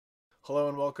Hello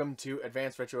and welcome to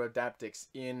Advanced Retro Adaptics.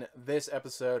 In this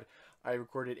episode, I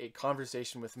recorded a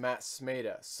conversation with Matt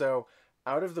Smeda. So,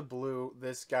 out of the blue,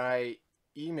 this guy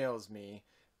emails me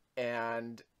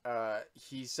and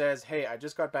he says, "Hey, I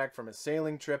just got back from a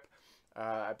sailing trip.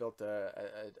 I built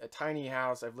a tiny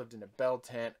house. I've lived in a bell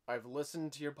tent. I've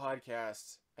listened to your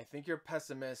podcast. I think you're a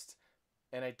pessimist,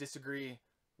 and I disagree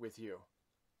with you."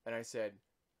 And I said,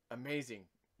 "Amazing.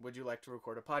 Would you like to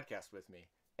record a podcast with me?"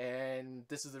 And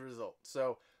this is the result.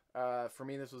 So for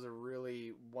me, this was a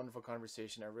really wonderful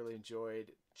conversation. I really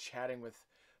enjoyed chatting with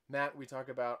Matt. We talk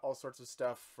about all sorts of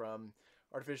stuff from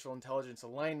artificial intelligence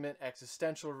alignment,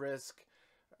 existential risk,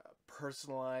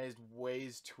 personalized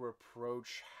ways to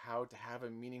approach how to have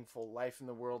a meaningful life in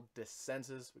the world,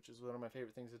 Dissensus, which is one of my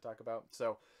favorite things to talk about.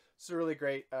 So it's a really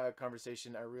great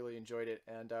conversation. I really enjoyed it,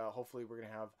 and hopefully we're going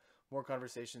to have more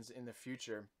conversations in the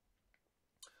future.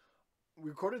 We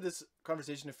recorded this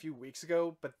conversation a few weeks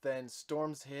ago, but then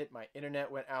storms hit, my internet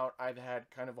went out. I've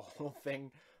had kind of a whole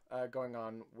thing going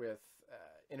on with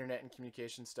internet and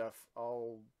communication stuff.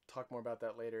 I'll talk more about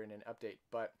that later in an update,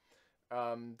 but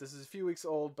this is a few weeks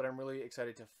old, but I'm really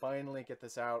excited to finally get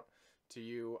this out to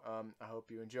you. I hope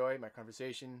you enjoy my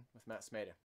conversation with Matt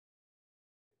Smeda.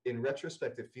 In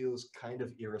retrospect, it feels kind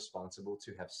of irresponsible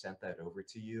to have sent that over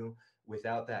to you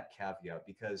without that caveat,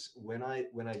 because when I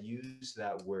use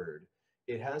that word,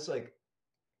 it has like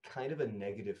kind of a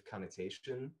negative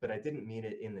connotation, but I didn't mean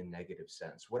it in the negative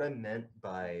sense. What I meant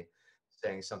by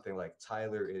saying something like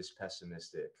Tyler is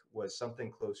pessimistic was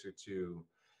something closer to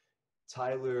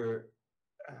Tyler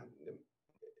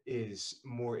is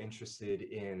more interested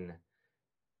in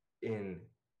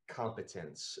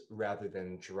competence rather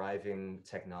than driving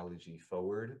technology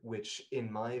forward, which in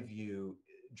my view,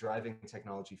 driving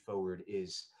technology forward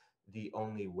is the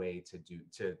only way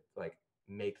to like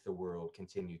make the world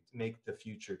continue, make the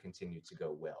future continue to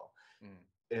go well.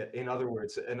 In other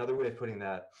words, another way of putting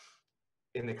that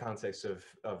in the context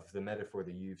of the metaphor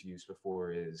that you've used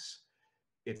before is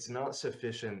it's not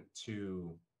sufficient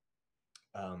to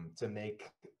make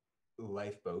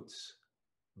lifeboats,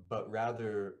 but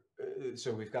rather,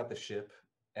 so we've got the ship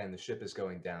and the ship is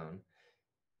going down.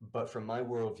 But from my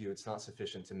worldview, it's not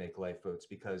sufficient to make lifeboats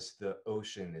because the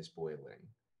ocean is boiling.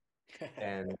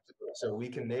 And so we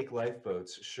can make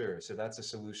lifeboats, sure. So that's a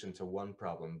solution to one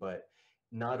problem. But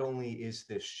not only is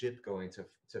this ship going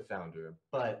to founder,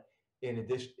 but in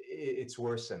addition, it's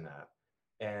worse than that.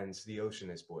 And the ocean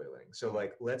is boiling. So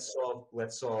like let's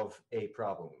solve a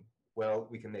problem. Well,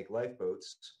 we can make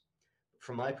lifeboats.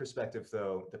 From my perspective,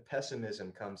 though, the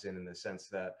pessimism comes in the sense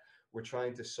that we're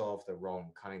trying to solve the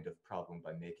wrong kind of problem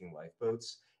by making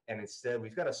lifeboats. And instead,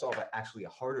 we've got to solve actually a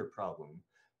harder problem,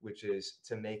 which is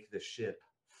to make the ship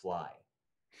fly.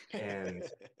 And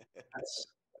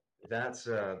that's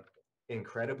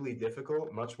incredibly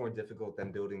difficult, much more difficult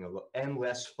than and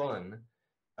less fun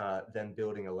than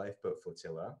building a lifeboat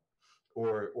flotilla.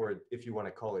 Or if you want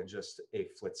to call it just a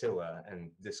flotilla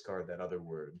and discard that other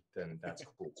word, then that's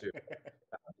cool too,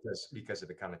 because of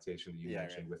the connotation that you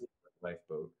mentioned with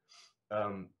lifeboat.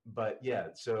 But yeah,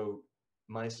 so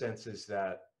my sense is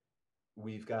that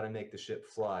we've got to make the ship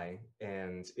fly,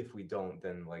 and if we don't,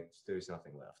 then like there's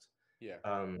nothing left. Yeah.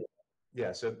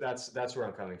 Yeah, so that's where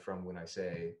I'm coming from when I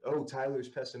say, "Oh, Tyler's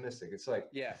pessimistic." It's like,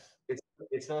 Yeah.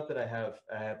 it's not that I have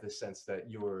the sense that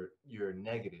you're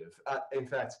negative. In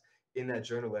fact, in that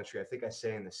journal entry, I think I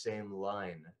say in the same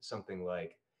line something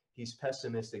like, "He's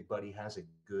pessimistic, but he has a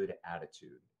good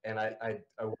attitude," and I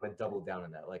want to double down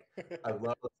on that. Like, I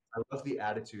love the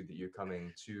attitude that you're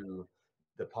coming to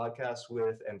the podcast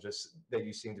with, and just that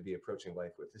you seem to be approaching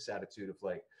life with this attitude of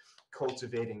like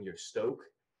cultivating your stoke.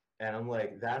 And I'm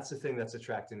like, that's the thing that's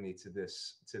attracting me to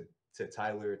this, to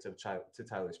Tyler, to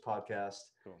Tyler's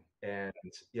podcast. Cool. And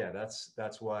yeah,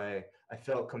 that's why I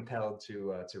felt compelled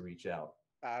to reach out.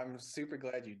 I'm super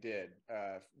glad you did,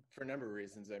 for a number of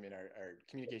reasons. I mean, our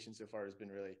communication so far has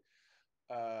been really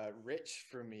rich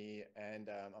for me, and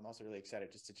I'm also really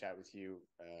excited just to chat with you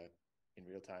in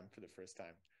real time for the first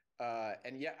time.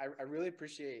 And yeah, I really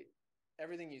appreciate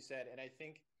everything you said, and I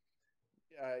think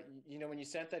when you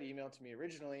sent that email to me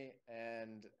originally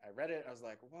and I read it, I was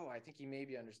like, whoa, I think he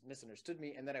maybe misunderstood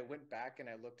me. And then I went back and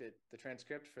I looked at the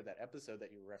transcript for that episode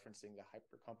that you were referencing, the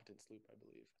hypercompetence loop, I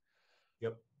believe.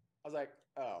 Yep. I was like,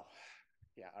 oh,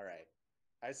 yeah, all right.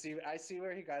 I see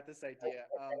where he got this idea.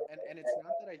 And it's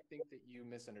not that I think that you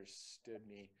misunderstood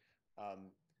me.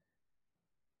 Um,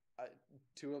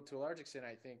 to a large extent,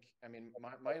 I think, I mean,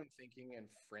 my own thinking and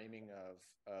framing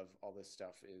of all this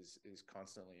stuff is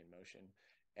constantly in motion.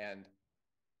 And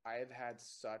I've had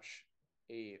such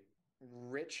a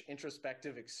rich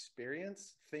introspective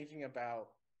experience thinking about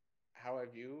how I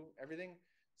view everything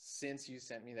since you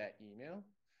sent me that email.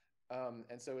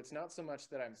 And so it's not so much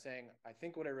that I'm saying I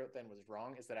think what I wrote then was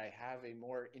wrong, is that I have a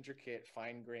more intricate,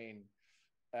 fine-grained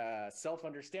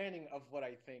self-understanding of what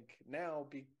I think now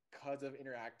because of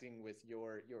interacting with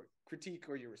your critique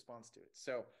or your response to it.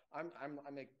 So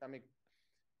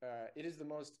it is the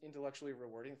most intellectually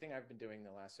rewarding thing I've been doing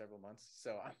the last several months.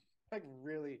 So I'm like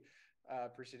really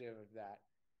appreciative of that.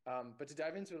 But to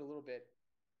dive into it a little bit,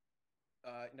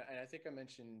 and I think I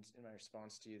mentioned in my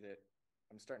response to you that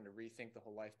I'm starting to rethink the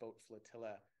whole lifeboat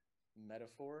flotilla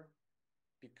metaphor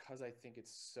because I think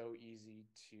it's so easy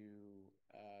to.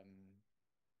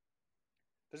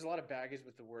 There's a lot of baggage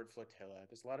with the word flotilla.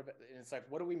 There's a lot of, and it's like,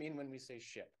 what do we mean when we say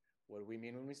ship? What do we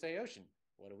mean when we say ocean?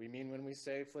 What do we mean when we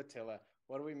say flotilla?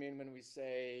 What do we mean when we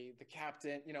say the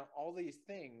captain? You know, all these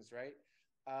things, right?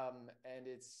 And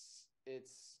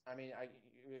I mean,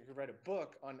 you could write a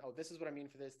book on, oh, this is what I mean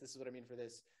for this. This is what I mean for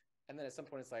this. And then at some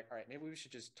point it's like, all right, maybe we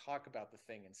should just talk about the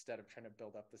thing instead of trying to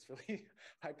build up this really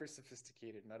hyper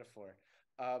sophisticated metaphor.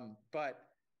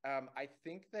 I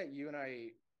think that you and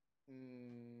I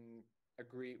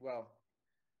agree. Well,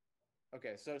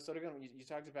 okay. So again, you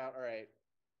talked about, all right,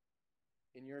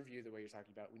 in your view, the way you're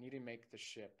talking about, we need to make the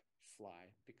ship fly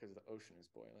because the ocean is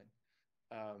boiling.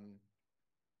 Um,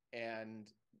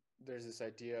 and there's this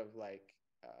idea of like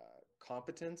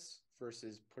competence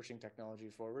versus pushing technology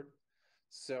forward.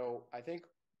 So I think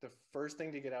the first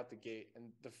thing to get out the gate,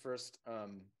 and the first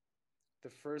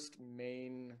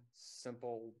main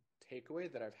simple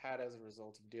takeaway that I've had as a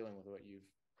result of dealing with what you've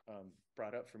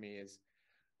brought up for me is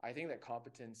I think that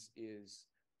competence is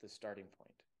the starting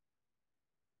point.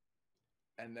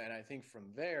 And then I think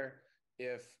from there,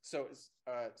 so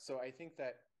I think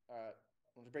that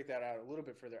to break that out a little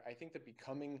bit further, I think that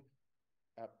becoming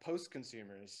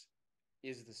post-consumers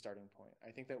is the starting point.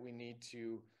 I think that we need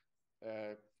to,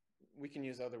 we can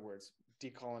use other words,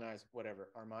 decolonize whatever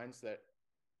our minds, that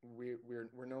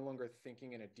we're no longer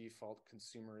thinking in a default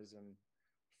consumerism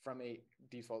from a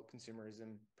default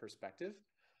consumerism perspective,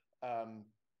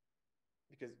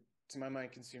 because to my mind,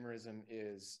 consumerism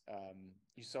is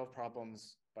you solve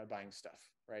problems by buying stuff,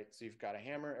 right? So you've got a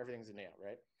hammer, everything's a nail,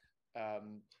 right?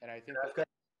 And I think I've got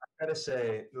to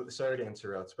say, sorry to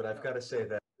interrupt, but I've got to say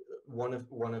that one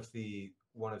of the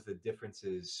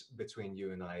differences between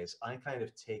you and I is I kind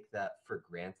of take that for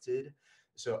granted.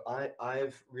 So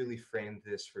I've really framed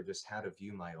this for just how to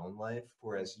view my own life,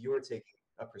 whereas you're taking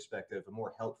a perspective, a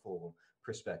more helpful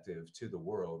perspective to the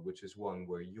world, which is one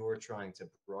where you're trying to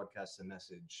broadcast a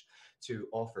message to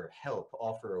offer help,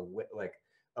 offer a way, like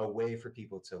a way for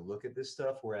people to look at this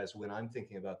stuff. Whereas when I'm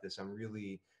thinking about this, I've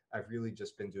really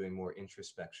just been doing more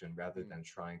introspection rather than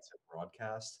trying to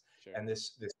broadcast. sure. And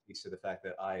this speaks to the fact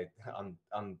that I'm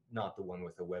not the one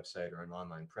with a website or an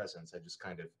online presence. I just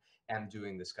kind of am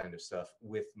doing this kind of stuff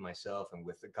with myself and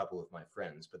with a couple of my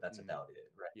friends, but that's about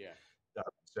it, right? Yeah.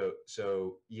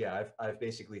 So yeah, I've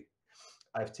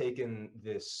taken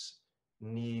this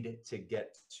need to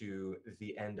get to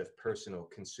the end of personal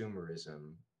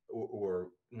consumerism, or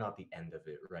not the end of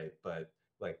it, right? But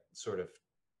like sort of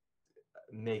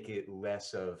make it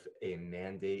less of a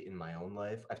mandate in my own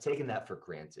life. I've taken that for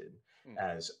granted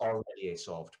as already a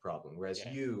solved problem. Whereas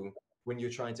Yeah. you, when you're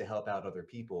trying to help out other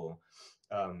people,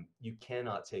 you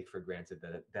cannot take for granted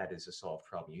that that is a solved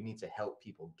problem. You need to help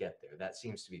people get there. That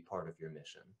seems to be part of your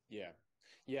mission. Yeah.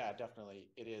 Yeah, definitely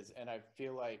it is. And I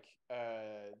feel like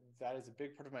that is a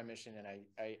big part of my mission.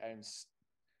 And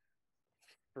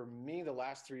for me, the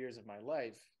last 3 years of my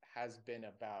life has been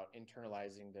about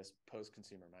internalizing this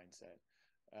post-consumer mindset.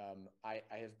 I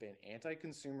have been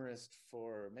anti-consumerist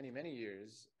for many, many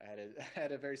years.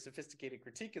 Had a very sophisticated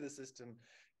critique of the system,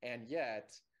 and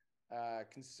yet I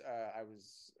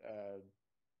was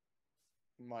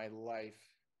my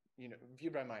life,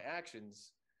 viewed by my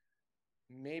actions.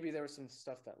 Maybe there was some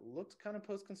stuff that looked kind of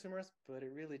post-consumerist, but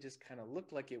it really just kind of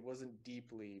looked like it wasn't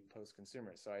deeply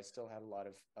post-consumerist. So I still had a lot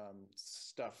of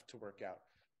stuff to work out.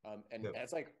 And Yep.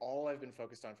 that's like all I've been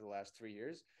focused on for the last 3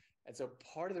 years. And so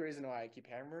part of the reason why I keep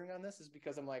hammering on this is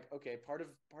because I'm like, okay, part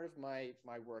of my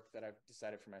work that I've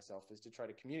decided for myself is to try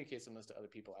to communicate some of this to other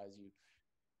people, as you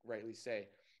rightly say.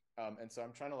 And so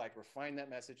I'm trying to like refine that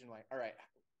message and like, all right,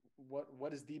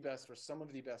 what is the best or some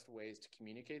of the best ways to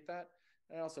communicate that?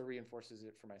 And it also reinforces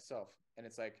it for myself. And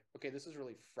it's like, okay, this is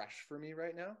really fresh for me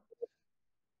right now.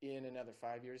 In another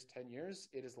 5 years, 10 years,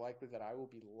 it is likely that I will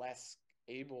be less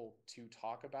able to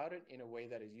talk about it in a way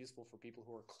that is useful for people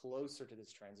who are closer to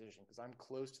this transition, because I'm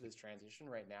close to this transition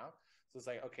right now. So it's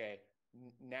like, okay,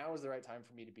 now is the right time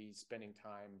for me to be spending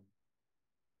time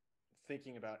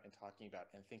thinking about and talking about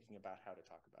and thinking about how to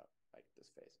talk about like this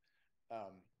phase.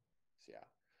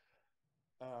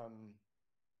 Yeah. Um,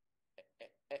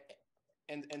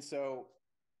 and so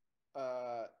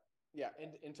yeah,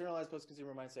 internalized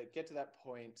post-consumer mindset, get to that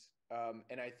point.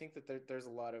 And I think that there's a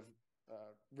lot of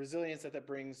resilience that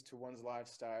brings to one's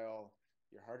lifestyle.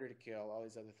 You're harder to kill, all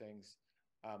these other things.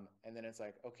 And then it's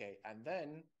like, okay, and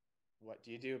then what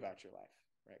do you do about your life,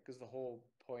 right? Because the whole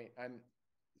point,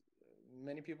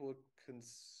 many people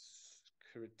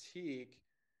critique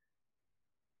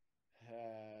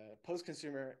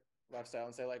post-consumer lifestyle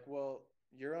and say like, well,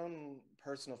 your own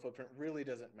personal footprint really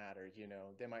doesn't matter.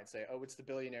 They might say, oh, it's the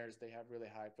billionaires, they have really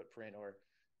high footprint, or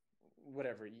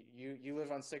whatever. You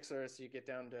live on 6 Earths, you get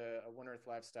down to a 1 Earth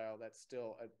lifestyle, that's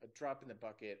still a drop in the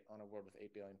bucket on a world with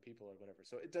 8 billion people or whatever.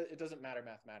 So it doesn't matter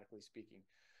mathematically speaking.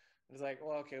 It's like,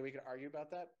 well, okay, we could argue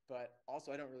about that, but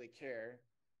also I don't really care,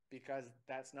 because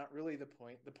that's not really the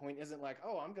point. The point isn't like,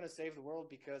 oh, I'm going to save the world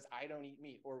because I don't eat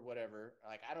meat or whatever.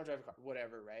 Like, I don't drive a car,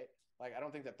 whatever, right? Like, I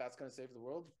don't think that that's going to save the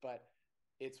world, but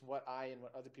it's what I and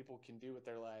what other people can do with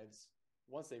their lives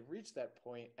once they reach that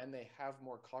point and they have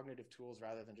more cognitive tools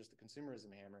rather than just the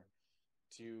consumerism hammer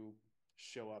to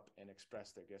show up and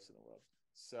express their gifts in the world.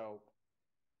 So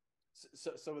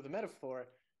with the metaphor,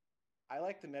 I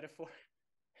like the metaphor.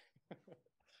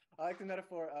 I like the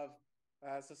metaphor of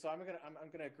so I'm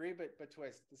gonna agree but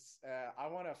twist this. I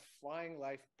want a flying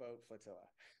lifeboat flotilla.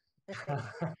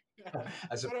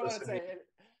 As That's what I want opposed to to me. say.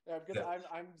 Because Yeah.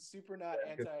 I'm super not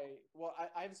anti. Well,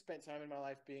 I've spent time in my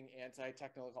life being anti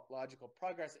technological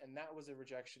progress, and that was a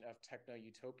rejection of techno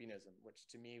utopianism, which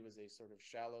to me was a sort of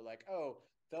shallow, like, oh,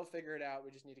 they'll figure it out. We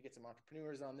just need to get some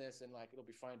entrepreneurs on this, and like it'll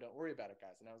be fine. Don't worry about it,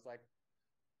 guys. And I was like,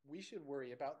 we should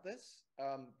worry about this.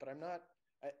 But I'm not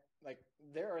like,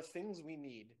 there are things we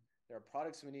need. There are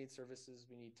products we need, services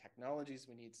we need, technologies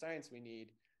we need, science we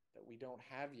need that we don't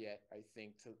have yet, I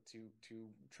think, to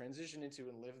transition into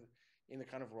and live in the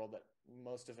kind of world that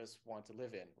most of us want to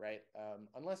live in, right?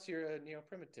 Unless you're a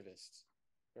neo-primitivist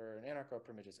or an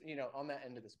anarcho-primitivist, on that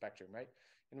end of the spectrum, right?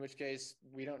 In which case,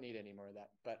 we don't need any more of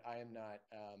that. But I am not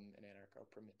an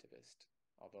anarcho-primitivist,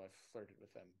 although I've flirted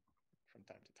with them from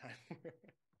time to time.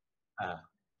 Ah,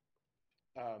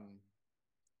 um,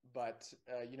 but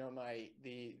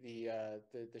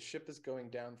the ship is going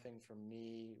down thing for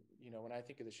me. When I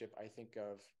think of the ship, I think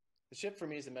of the ship for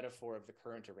me is a metaphor of the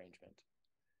current arrangement.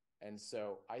 And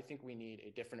so I think we need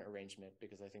a different arrangement,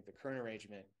 because I think the current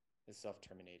arrangement is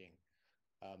self-terminating.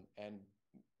 And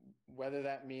whether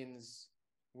that means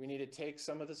we need to take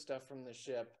some of the stuff from the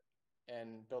ship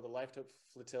and build a lifeboat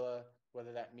flotilla,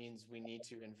 whether that means we need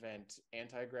to invent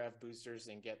anti-grav boosters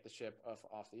and get the ship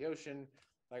off the ocean,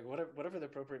 like whatever the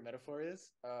appropriate metaphor is,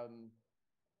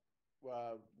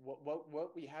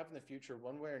 what we have in the future,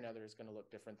 one way or another, is going to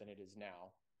look different than it is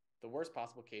now. The worst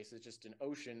possible case is just an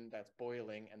ocean that's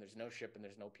boiling and there's no ship and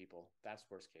there's no people. That's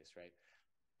worst case, right?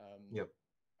 yep.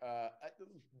 Uh,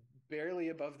 Barely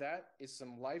above that is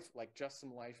just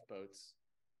some lifeboats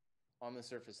on the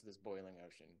surface of this boiling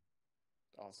ocean.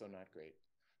 Also not great.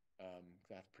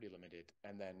 That's pretty limited.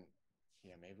 And then,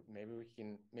 yeah,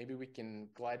 maybe we can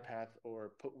glide path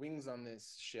or put wings on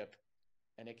this ship,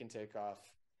 and it can take off.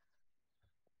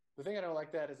 The thing I don't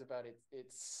like that is about it.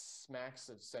 It smacks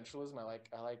of centralism.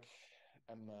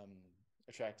 I'm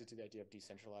attracted to the idea of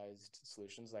decentralized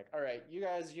solutions. Like, all right, you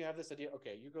guys, you have this idea.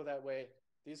 Okay, you go that way.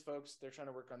 These folks, they're trying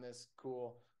to work on this.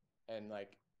 Cool. And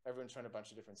like everyone's trying a bunch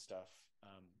of different stuff.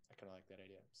 I kind of like that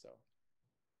idea. So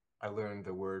I learned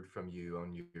the word from you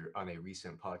on a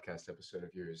recent podcast episode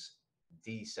of yours,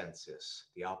 Dissensus,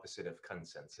 the opposite of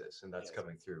consensus, and that's yes,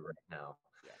 coming through right now.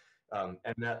 yeah,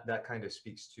 And that kind of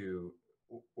speaks to,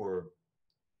 or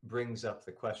brings up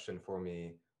the question for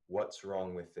me, what's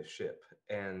wrong with the ship?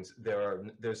 And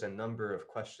there's a number of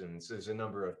questions, there's a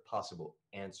number of possible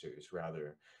answers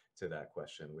rather to that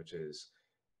question, which is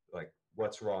like,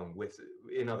 what's wrong with,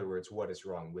 in other words, what is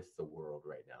wrong with the world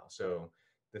right now? So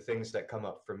the things that come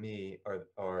up for me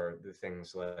are the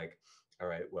things like, all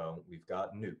right, well, we've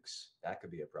got nukes, that could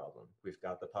be a problem. We've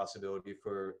got the possibility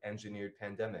for engineered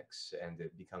pandemics, and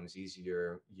it becomes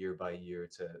easier year by year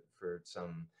for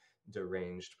some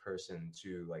deranged person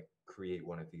to like create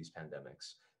one of these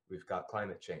pandemics. We've got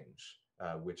climate change,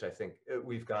 which I think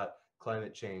we've got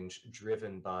climate change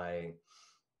driven by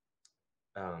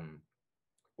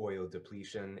oil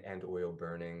depletion and oil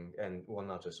burning, and well,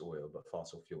 not just oil, but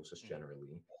fossil fuels just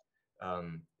generally.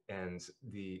 And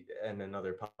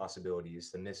another possibility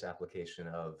is the misapplication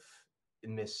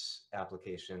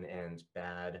and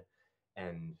bad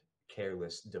and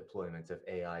careless deployment of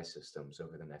AI systems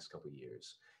over the next couple of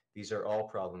years. These are all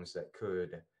problems that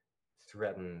could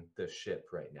threaten the ship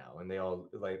right now, and they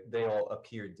all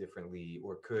appear differently,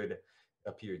 or could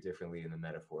appear differently in the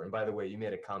metaphor. And by the way, you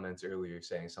made a comment earlier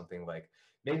saying something like,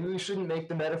 maybe we shouldn't make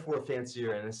the metaphor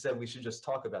fancier and instead we should just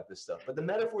talk about this stuff. But the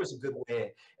metaphor is a good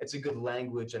way, it's a good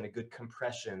language and a good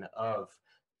compression of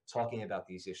talking about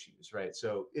these issues, right?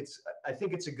 So I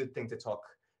think it's a good thing to talk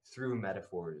through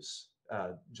metaphors,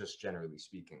 just generally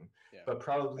speaking. Yeah. But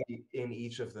probably in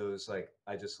each of those, like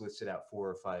I just listed out 4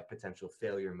 or 5 potential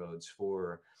failure modes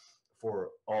for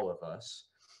all of us.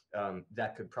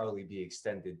 That could probably be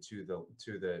extended to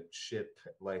the ship,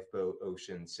 lifeboat,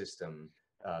 ocean system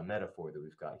metaphor that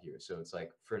we've got here. So it's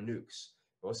like for nukes,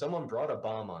 well, someone brought a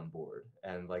bomb on board,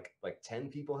 and like 10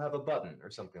 people have a button or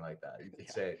something like that. You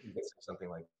could say something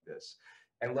like this,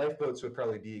 and lifeboats would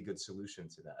probably be a good solution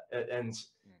to that.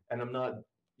 And I'm not,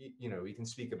 we can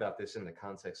speak about this in the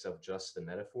context of just the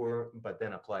metaphor, but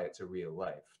then apply it to real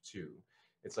life too.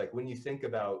 It's like when you think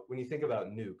about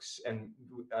nukes, and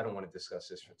I don't want to discuss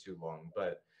this for too long,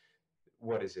 but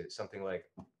what is it? Something like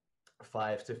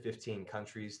 5 to 15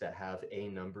 countries that have a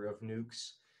number of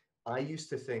nukes. I used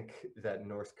to think that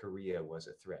North Korea was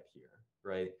a threat here,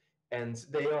 right? And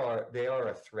they are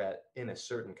a threat in a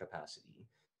certain capacity,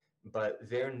 but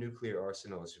their nuclear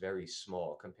arsenal is very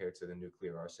small compared to the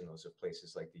nuclear arsenals of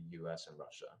places like the US and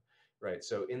Russia, right?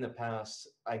 So in the past,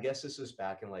 I guess this was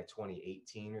back in like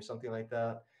 2018 or something like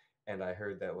that, and I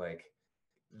heard that like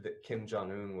that Kim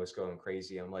Jong-un was going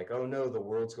crazy. I'm like, oh no, the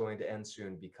world's going to end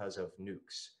soon because of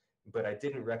nukes. But I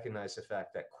didn't recognize the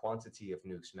fact that quantity of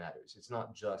nukes matters. It's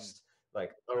not just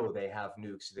like, oh, they have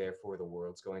nukes, therefore the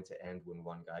world's going to end when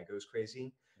one guy goes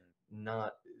crazy.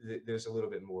 Not there's a little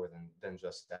bit more than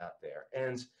just that there.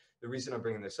 And the reason I'm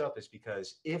bringing this up is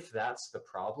because if that's the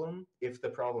problem, if the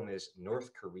problem is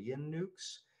North Korean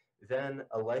nukes, then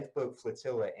a lifeboat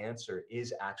flotilla answer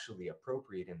is actually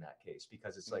appropriate in that case,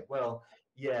 because it's like, well,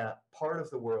 yeah, part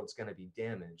of the world's going to be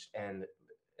damaged, and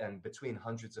between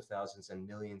hundreds of thousands and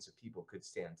millions of people could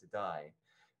stand to die,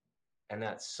 and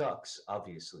that sucks,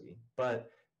 obviously,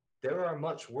 but there are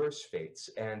much worse fates,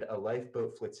 and a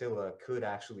lifeboat flotilla could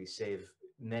actually save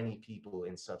many people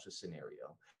in such a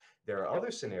scenario. There are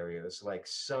other scenarios, like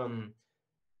some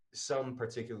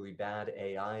particularly bad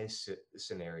AI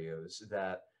scenarios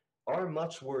that are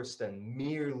much worse than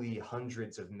merely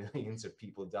hundreds of millions of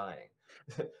people dying.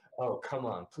 Oh, come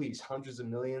on, please, hundreds of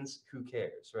millions? Who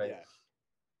cares, right? Yeah.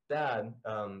 Bad,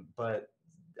 but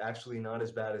actually not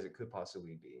as bad as it could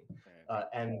possibly be. Right.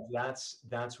 And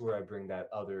that's where I bring that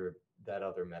other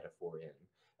metaphor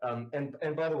in.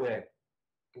 And by the way,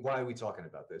 why are we talking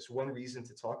about this? One reason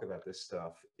to talk about this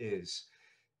stuff is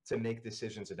to make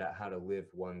decisions about how to live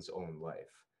one's own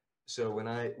life. So when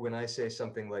I say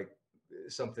something like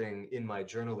something in my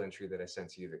journal entry that I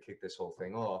sent to you that kicked this whole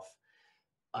thing off,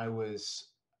 I was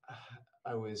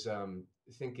I was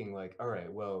thinking like, all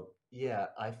right, well, yeah,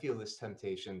 I feel this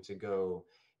temptation to go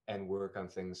and work on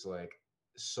things like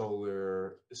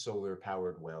solar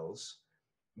powered wells,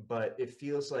 but it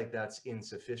feels like that's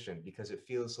insufficient because it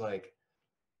feels like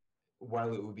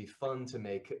while it would be fun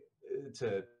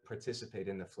to participate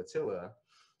in the flotilla,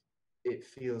 it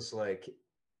feels like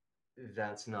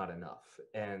that's not enough.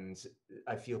 And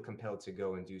I feel compelled to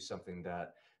go and do something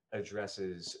that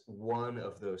addresses one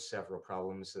of those several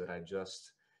problems that I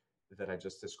just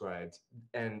described,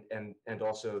 and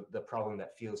also the problem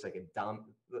that feels like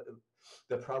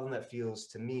the problem that feels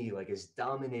to me like is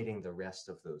dominating the rest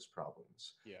of those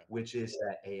problems, Yeah. which is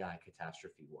that AI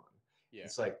catastrophe one. Yeah.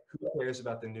 It's like, who cares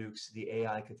about the nukes? The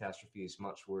AI catastrophe is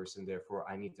much worse, and therefore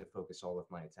I need to focus all of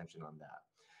my attention on that.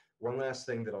 One last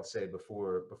thing that I'll say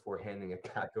before handing it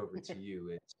back over to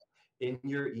you is, in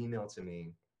your email to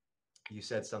me, you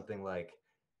said something like,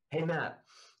 "Hey Matt,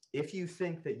 if you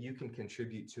think that you can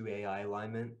contribute to AI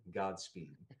alignment,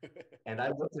 Godspeed." And I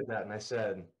looked at that and I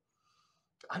said,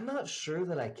 I'm not sure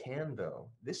that I can though.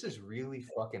 This is really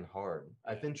fucking hard.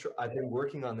 I've been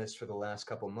working on this for the last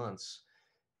couple months,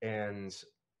 and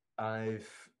I've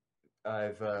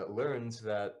learned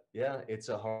that yeah, it's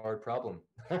a hard problem.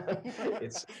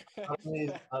 It's not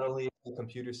only is the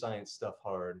computer science stuff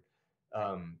hard,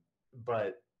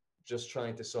 but just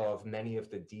trying to solve many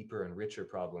of the deeper and richer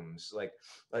problems. Like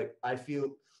I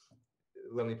feel.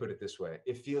 Let me put it this way: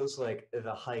 it feels like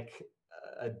the hike,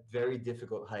 a very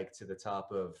difficult hike to the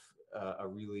top of a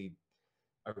really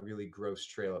gross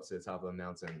trail up to the top of a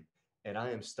mountain, and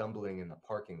I am stumbling in the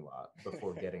parking lot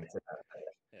before getting to that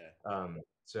hike. Yeah.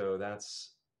 So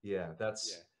that's Yeah.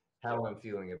 how I'm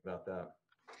feeling about that.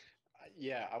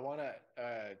 Yeah. I want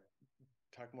to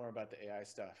talk more about the AI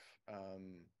stuff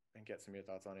and get some of your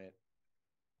thoughts on it.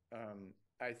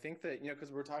 I think that,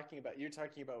 because you're talking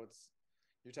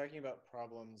about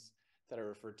problems that are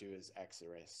referred to as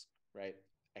Xrisk, right?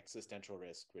 existential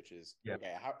risk, which is, Yeah.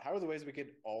 okay, how are the ways we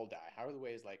could all die? How are the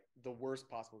ways, like, the worst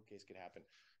possible case could happen?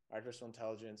 Artificial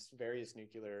intelligence, various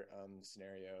nuclear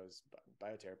scenarios,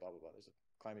 bioterror, blah, blah, blah. There's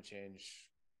climate change,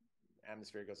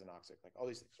 atmosphere goes anoxic, like all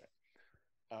these things, right?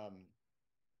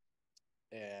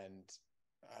 And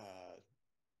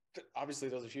obviously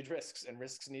those are huge risks, and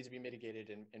risks need to be mitigated,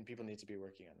 and people need to be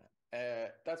working on that.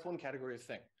 That's one category of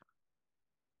thing.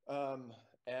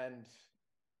 And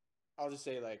I'll just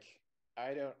say, like,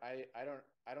 I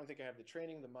don't think I have the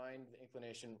training, the mind, the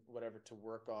inclination, whatever, to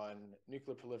work on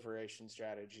nuclear proliferation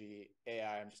strategy,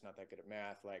 AI. I'm just not that good at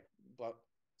math, like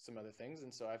some other things.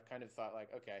 And so I've kind of thought,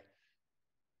 like, okay,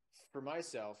 for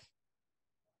myself,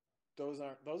 those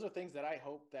are things that I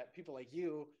hope that people like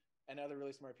you and other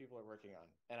really smart people are working on,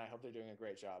 and I hope they're doing a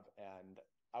great job, and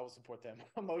I will support them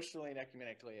emotionally and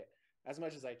ecumenically as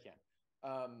much as I can.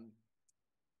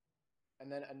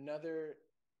 And then another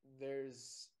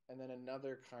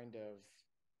kind of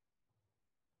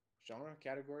genre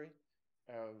category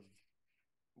of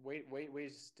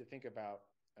ways to think about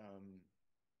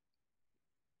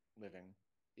living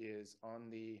is on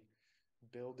the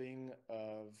building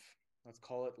of, let's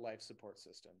call it, life support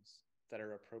systems that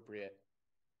are appropriate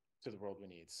to the world we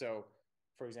need. So,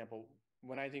 for example,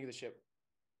 when I think of the ship,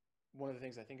 one of the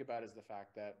things I think about is the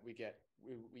fact that we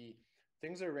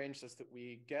things are arranged such that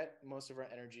we get most of our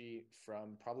energy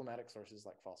from problematic sources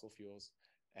like fossil fuels,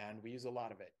 and we use a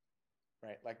lot of it,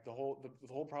 right? Like the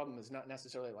whole problem is not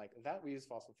necessarily like that we use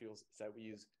fossil fuels, it's that we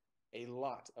use a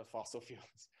lot of fossil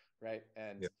fuels, right?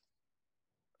 And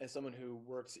as someone who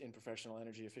works in professional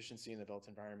energy efficiency in the built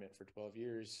environment for 12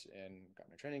 years and got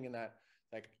my training in that,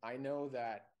 like, I know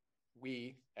that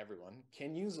everyone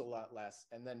can use a lot less.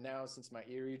 And then now, since my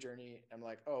Erie journey, I'm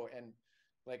like, oh, and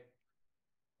like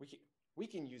we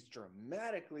can use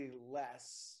dramatically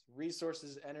less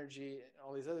resources, energy, and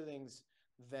all these other things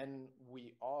than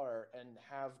we are, and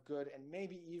have good and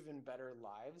maybe even better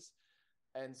lives.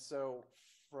 And so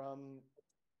from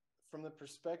the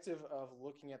perspective of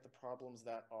looking at the problems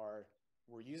that are,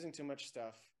 we're using too much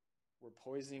stuff, we're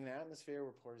poisoning the atmosphere,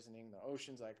 we're poisoning the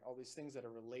oceans, like all these things that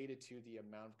are related to the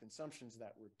amount of consumptions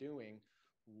that we're doing,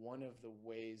 one of the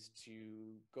ways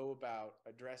to go about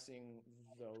addressing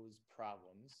those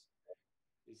problems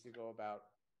is to go about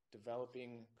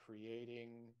developing,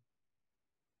 creating,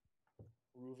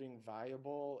 proving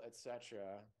viable,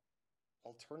 etc.,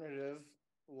 alternative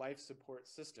life support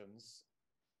systems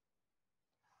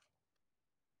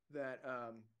that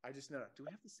I just know. Do we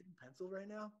have the same pencil right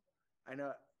now? I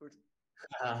know.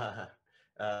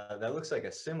 That looks like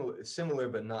a similar,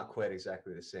 but not quite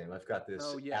exactly the same. I've got this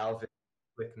Alvin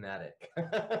Clickmatic.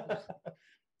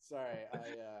 Sorry,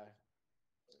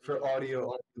 For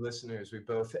audio listeners, we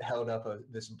both held up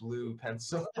this blue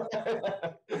pencil.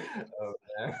 Oh,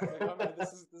 man. Oh man,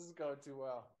 this is going too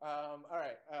well. All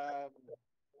right.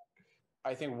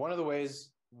 I think one of the ways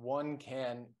one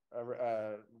can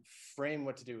frame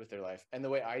what to do with their life, and the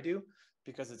way I do,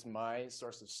 because it's my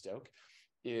source of stoke,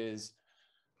 is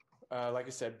like I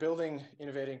said, building,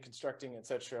 innovating, constructing,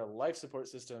 etc., life support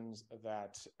systems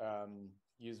that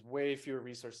use way fewer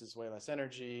resources, way less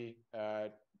energy,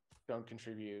 don't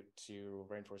contribute to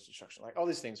rainforest destruction, like all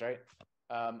these things, right?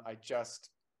 I'm going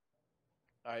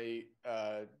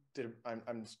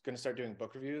to start doing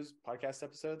book reviews, podcast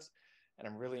episodes, and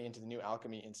I'm really into the New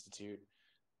Alchemy Institute.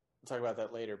 We'll talk about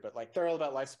that later, but like they're all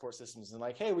about life support systems and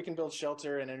like, hey, we can build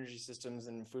shelter and energy systems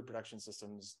and food production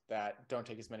systems that don't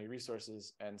take as many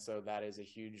resources. And so that is a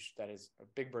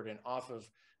big burden off of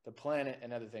the planet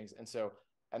and other things.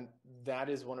 And that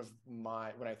is one of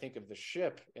when I think of the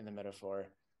ship in the metaphor,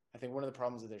 I think one of the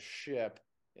problems of the ship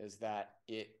is that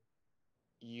it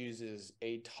uses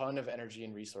a ton of energy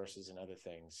and resources and other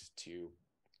things to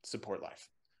support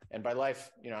life. And by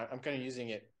life, I'm kind of using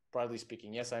it broadly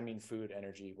speaking. Yes, I mean food,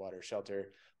 energy, water,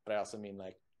 shelter, but I also mean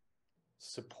like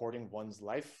supporting one's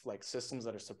life, like systems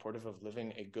that are supportive of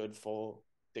living a good, full,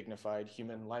 dignified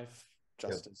human life,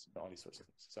 justice, all these sorts of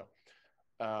things. So,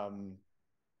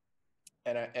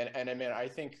 and I mean, I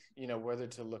think, whether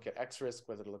to look at Xrisk,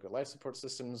 whether to look at life support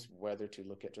systems, whether to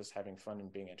look at just having fun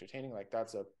and being entertaining, like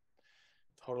that's a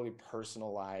totally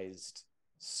personalized,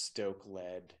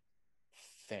 stoke-led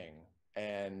thing.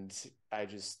 And I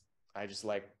just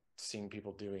like seeing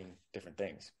people doing different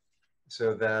things.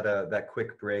 So that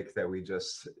quick break that we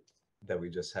just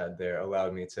had there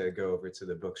allowed me to go over to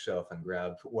the bookshelf and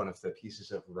grab one of the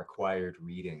pieces of required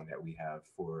reading that we have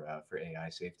for AI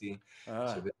safety.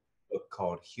 So this book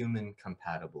called Human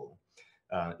Compatible.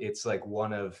 It's like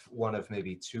one of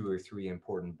maybe 2 or 3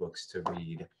 important books to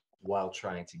read while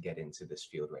trying to get into this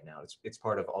field right now. It's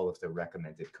part of all of the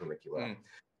recommended curricula.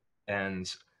 And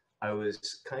I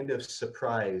was kind of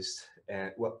surprised,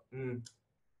 and well,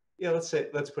 yeah, let's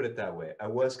put it that way. I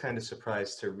was kind of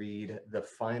surprised to read the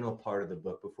final part of the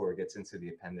book before it gets into the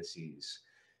appendices.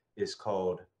 Is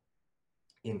called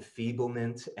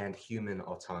Enfeeblement and Human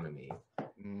Autonomy.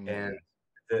 And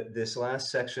Mm. this last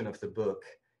section of the book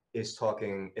is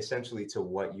talking essentially to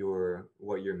what you're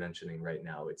mentioning right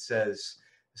now. It says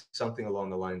something along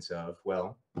the lines of,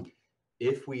 well,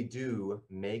 if we do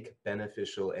make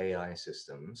beneficial AI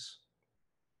systems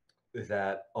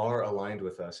that are aligned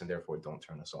with us and therefore don't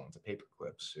turn us all into paper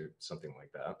clips or something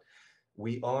like that,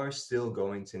 we are still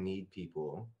going to need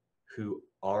people who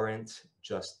aren't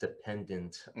just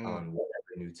dependent Mm. on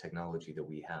whatever new technology that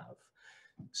we have.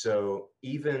 So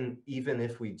even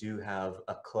if we do have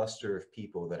a cluster of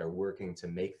people that are working to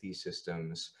make these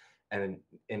systems, and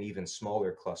an even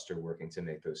smaller cluster working to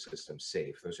make those systems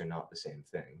safe, those are not the same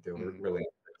thing. They're Mm. really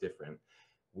different.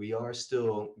 We are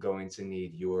still going to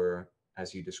need your,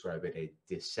 as you describe it, a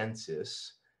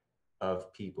dissensus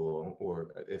of people,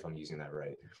 or if I'm using that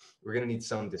right, we're going to need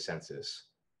some dissensus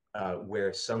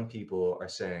where some people are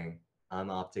saying, I'm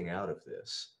opting out of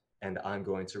this and I'm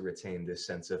going to retain this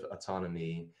sense of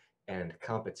autonomy and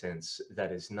competence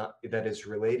that is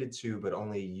related to, but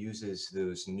only uses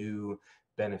those new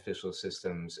beneficial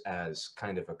systems as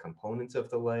kind of a component of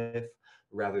the life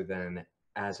rather than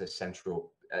as a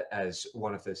central, as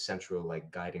one of the central like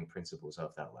guiding principles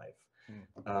of that life.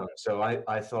 Mm. So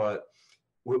I thought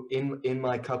in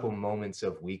my couple moments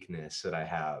of weakness that I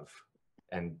have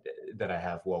and that I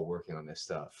have while working on this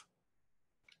stuff,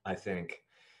 I think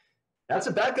that's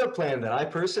a backup plan that I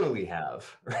personally have,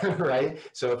 right?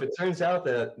 So if it turns out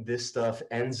that this stuff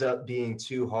ends up being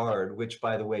too hard, which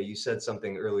by the way, you said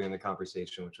something earlier in the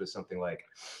conversation, which was something like,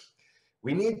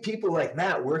 we need people like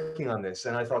Matt working on this.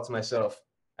 And I thought to myself,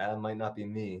 that might not be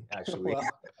me, actually.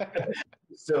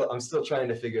 Well, I'm still trying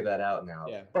to figure that out now.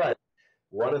 yeah. But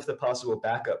one of the possible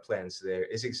backup plans there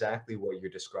is exactly what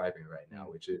you're describing right now,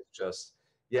 Mm. which is just,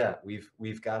 yeah,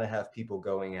 we've got to have people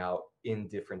going out in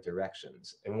different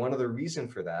directions. And one of the reason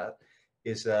for that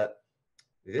is that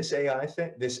this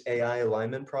AI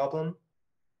alignment problem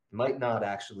might not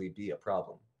actually be a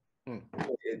problem. Mm.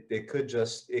 It could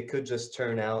just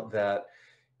turn out that,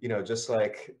 just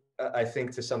like I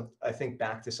think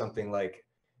back to something like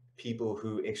people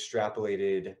who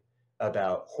extrapolated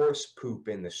about horse poop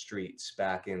in the streets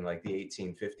back in like the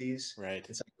 1850s. Right.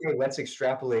 It's like, hey, let's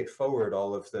extrapolate forward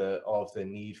all of the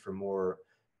need for more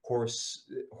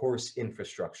horse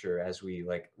infrastructure as we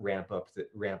like ramp up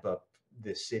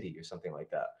this city or something like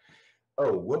that.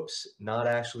 Oh, whoops, not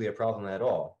actually a problem at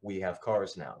all. We have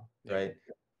cars now, Yeah. right?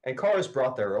 And cars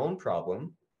brought their own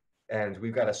problem, and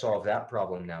we've got to solve that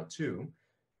problem now too.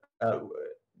 Uh,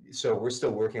 so we're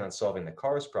still working on solving the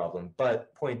cars problem,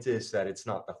 but point is that it's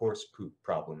not the horse poop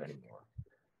problem anymore.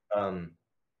 Um,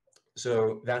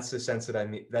 so that's the sense that I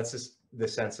mean. That's just the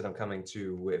sense that I'm coming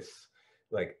to with,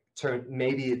 like,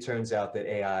 maybe it turns out that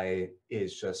AI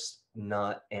is just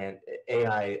not, and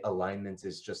AI alignment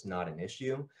is just not an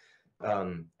issue.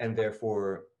 And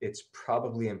therefore, it's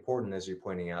probably important, as you're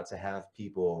pointing out, to have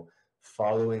people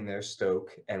following their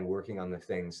stoke and working on the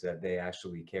things that they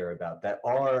actually care about that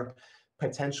are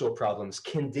potential problems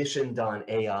conditioned on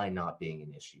AI not being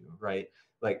an issue, right?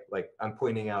 Like I'm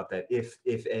pointing out that if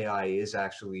AI is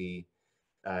actually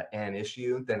an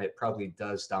issue, then it probably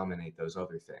does dominate those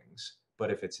other things. But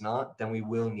if it's not, then we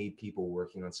will need people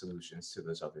working on solutions to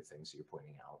those other things you're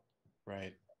pointing out.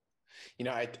 Right.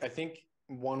 I think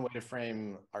one way to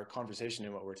frame our conversation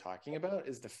and what we're talking about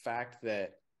is the fact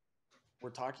that we're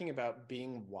talking about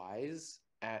being wise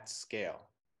at scale.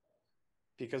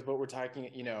 Because what we're talking,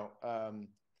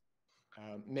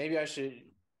 maybe I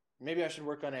should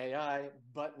work on AI,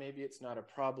 but maybe it's not a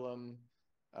problem.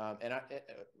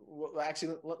 Well,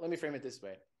 actually, let me frame it this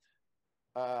way.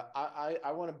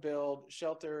 I want to build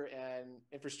shelter and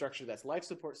infrastructure that's life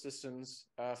support systems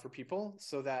for people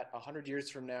so that 100 years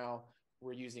from now,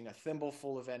 we're using a thimble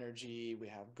full of energy. We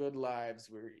have good lives.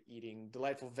 We're eating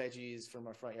delightful veggies from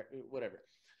our front yard, whatever.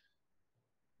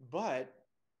 But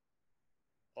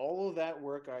all of that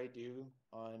work I do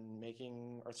on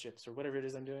making Earthships or whatever it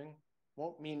is I'm doing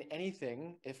won't mean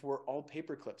anything if we're all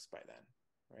paper clips by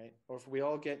then, right? Or if we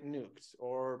all get nuked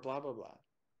or blah, blah, blah.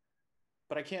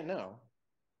 But I can't know.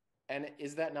 And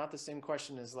is that not the same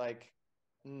question as like,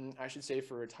 I should save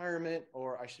for retirement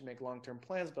or I should make long-term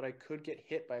plans, but I could get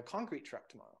hit by a concrete truck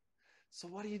tomorrow. So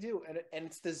what do you do? And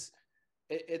it's this,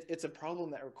 it's a problem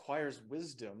that requires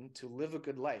wisdom to live a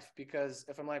good life. Because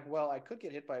if I'm like, well, I could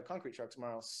get hit by a concrete truck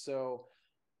tomorrow, so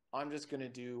I'm just going to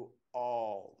do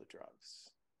all the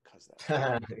drugs because that's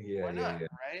Yeah, why yeah, not, yeah.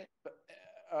 right? But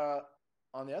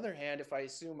on the other hand, if I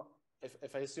assume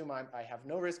if I assume I have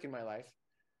no risk in my life,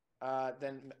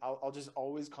 then I'll just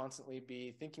always constantly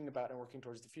be thinking about and working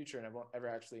towards the future, and I won't ever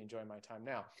actually enjoy my time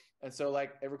now. And so,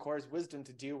 like, it requires wisdom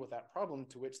to deal with that problem,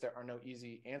 to which there are no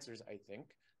easy answers, I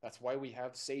think. That's why we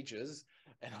have sages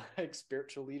and like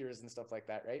spiritual leaders and stuff like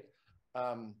that, right?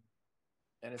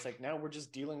 And it's like now we're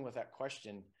just dealing with that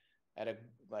question at a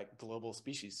like global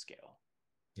species scale.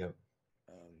 Yep.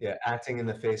 Um, Yeah, acting in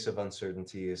the face of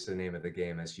uncertainty is the name of the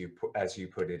game, as you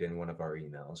put it in one of our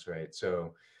emails, right?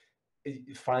 So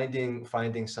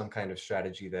finding some kind of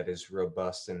strategy that is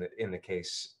robust in the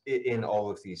case in all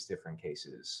of these different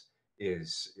cases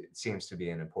is it seems to be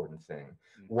an important thing.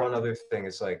 One other thing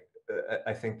is like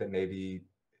I think that maybe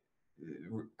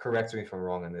correct me if I'm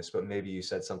wrong on this, but maybe you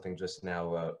said something just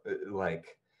now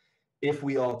like if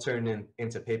we all turn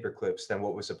into paper clips, then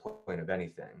what was the point of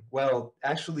anything? Well,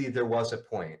 actually, there was a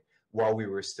point while we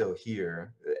were still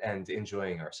here and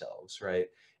enjoying ourselves, right?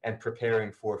 And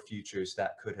preparing for futures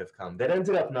that could have come that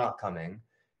ended up not coming.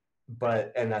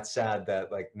 And that's sad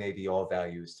that like maybe all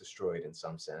value is destroyed in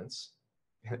some sense.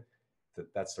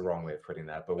 That's the wrong way of putting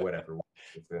that, but whatever.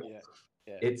 yeah,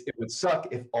 yeah. It would suck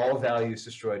if all value is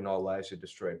destroyed and all lives are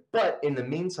destroyed. But in the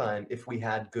meantime, if we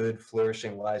had good,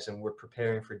 flourishing lives and we're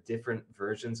preparing for different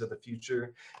versions of the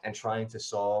future and trying to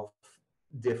solve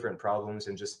different problems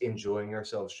and just enjoying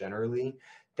ourselves generally,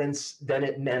 then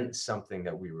it meant something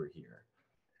that we were here.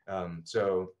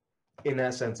 So in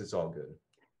that sense, it's all good.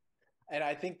 And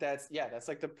I think that's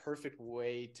like the perfect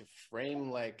way to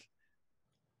frame like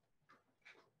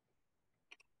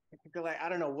I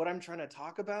don't know what I'm trying to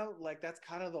talk about. Like that's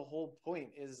kind of the whole point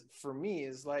is for me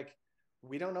is like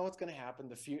we don't know what's going to happen.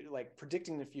 The future, like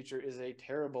predicting the future, is a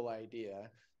terrible idea.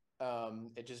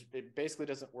 It basically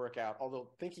doesn't work out. Although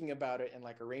thinking about it and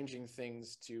like arranging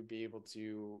things to be able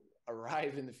to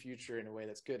arrive in the future in a way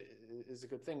that's good is a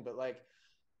good thing. But like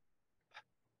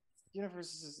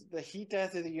universe is the heat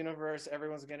death of the universe,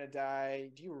 everyone's going to die.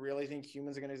 Do you really think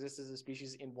humans are going to exist as a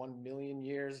species in 1 million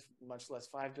years, much less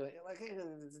 5 billion? Like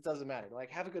it doesn't matter. Like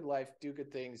have a good life, do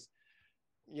good things,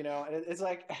 and it's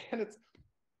like and it's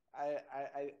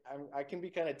I can be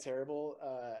kind of terrible,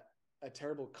 a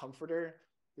terrible comforter,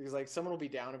 because like someone will be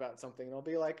down about something and I'll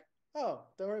be like, oh,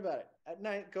 don't worry about it. At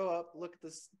night, go up, look at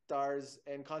the stars,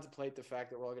 and contemplate the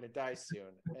fact that we're all going to die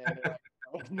soon. And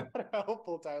like, not a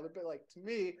helpful, Tyler, but like to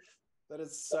me, that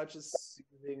is such a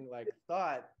soothing like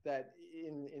thought that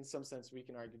in some sense we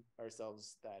can argue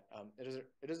ourselves that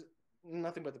it is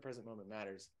nothing but the present moment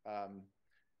matters.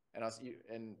 And also you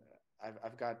and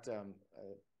I've got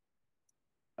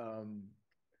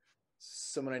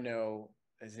someone I know,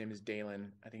 his name is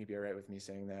Dalen. I think he'd be all right with me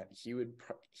saying that. He would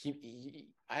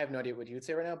I have no idea what he would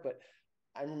say right now, but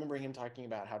I remember him talking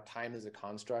about how time is a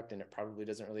construct and it probably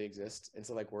doesn't really exist. And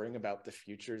so like worrying about the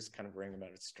future is kind of worrying about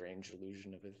a strange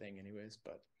illusion of a thing anyways.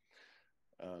 But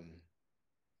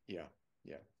yeah.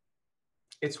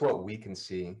 It's what we can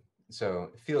see. So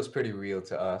it feels pretty real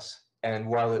to us. And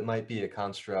while it might be a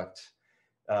construct,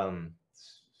 um,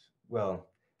 well,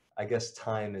 I guess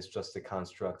time is just a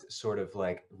construct, sort of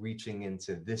like reaching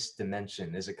into this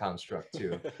dimension is a construct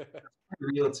too. It's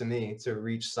real to me to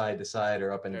reach side to side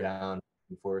or up and Sure. down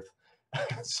and forth.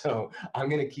 So I'm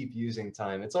going to keep using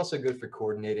time. It's also good for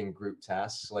coordinating group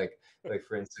tasks. Like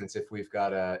for instance, if we've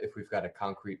got a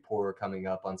concrete pour coming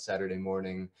up on Saturday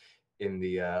morning in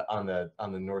the on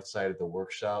the north side of the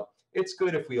workshop, it's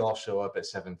good if we all show up at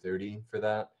 7:30 for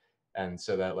that. And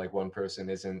so that like one person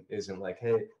isn't like,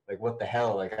 hey, like what the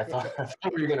hell? Like I thought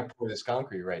we were gonna pour this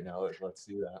concrete right now. Let's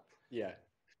do that. Yeah.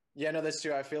 Yeah, no, that's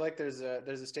true. I feel like there's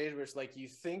a stage where it's like you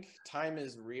think time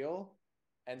is real,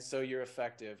 and so you're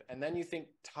effective, and then you think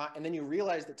time, and then you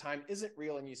realize that time isn't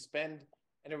real, and you spend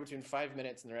anywhere between 5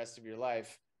 minutes and the rest of your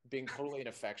life being totally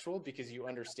ineffectual because you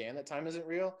understand that time isn't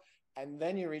real, and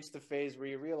then you reach the phase where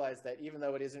you realize that even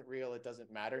though it isn't real, it doesn't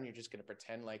matter, and you're just going to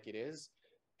pretend like it is,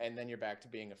 and then you're back to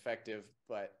being effective,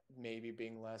 but maybe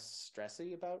being less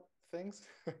stressy about things.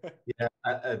 Yeah,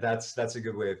 that's a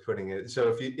good way of putting it.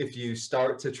 So if you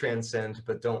start to transcend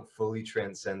but don't fully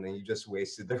transcend, then you just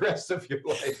wasted the rest of your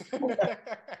life. If you're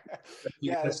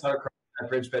Yeah, gonna start crossing that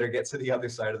bridge, better get to the other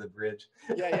side of the bridge.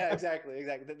 yeah, exactly.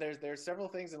 There's several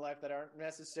things in life that aren't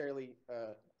necessarily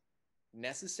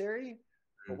necessary,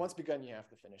 but once begun, you have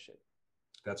to finish it.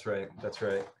 That's right. That's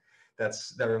right.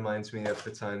 That reminds me of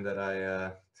the time that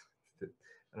I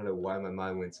don't know why my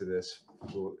mind went to this.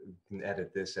 We'll can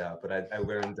edit this out, but I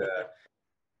learned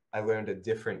a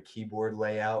different keyboard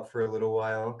layout for a little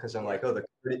while because I'm like, oh, the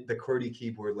QWERTY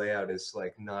keyboard layout is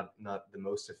like not the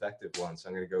most effective one, so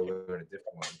I'm gonna go learn a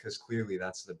different one because clearly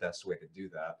that's the best way to do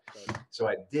that. But, So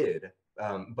I did,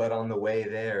 But on the way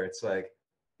there, it's like,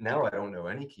 now I don't know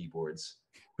any keyboards.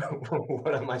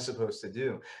 What am I supposed to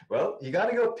do? Well, you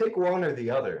got to go pick one or the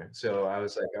other. So I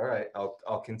was like, all right,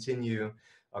 I'll continue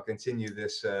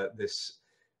this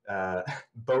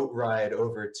boat ride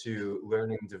over to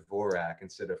learning Dvorak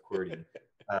instead of QWERTY.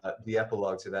 The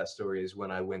epilogue to that story is when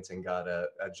I went and got a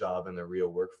job in the real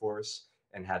workforce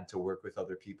and had to work with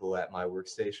other people at my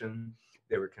workstation.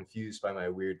 They were confused by my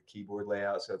weird keyboard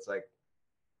layout. So it's like,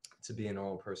 to be a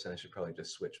normal person, I should probably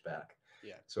just switch back.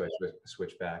 Yeah. So I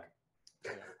switch back.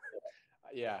 Yeah.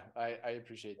 Yeah, I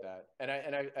appreciate that. And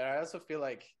I also feel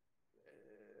like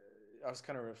I was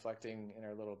kind of reflecting in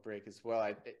our little break as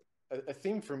well. A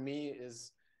theme for me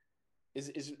is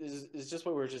just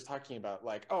what we were just talking about.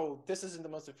 Like, oh, this isn't the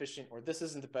most efficient, or this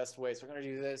isn't the best way, so we're gonna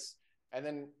do this. And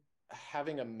then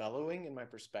having a mellowing in my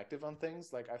perspective on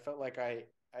things. Like I felt like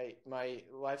my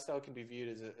lifestyle can be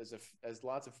viewed as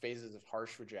lots of phases of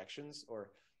harsh rejections, or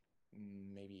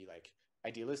maybe like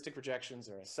idealistic rejections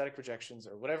or aesthetic rejections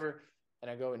or whatever. And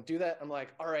I go and do that. I'm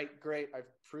like, all right, great. I've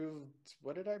proved,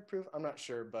 what did I prove? I'm not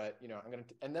sure, but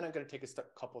and then I'm going to take a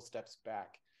couple steps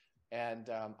back. And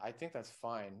I think that's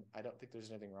fine. I don't think there's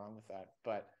anything wrong with that.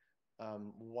 But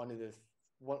one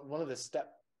of the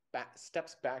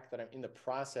steps back that I'm in the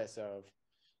process of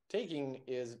taking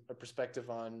is a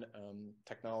perspective on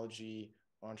technology,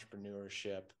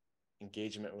 entrepreneurship,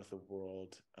 engagement with the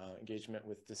world, engagement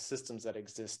with the systems that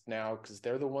exist now, because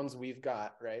they're the ones we've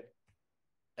got, right?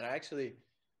 And I actually,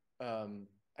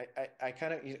 I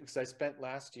kind of, because I spent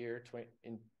last year,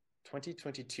 in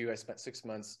 2022, I spent 6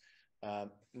 months,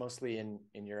 mostly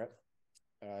in Europe.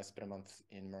 I spent a month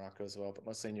in Morocco as well, but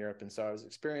mostly in Europe. And so I was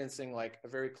experiencing like a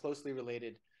very closely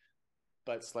related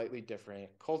but slightly different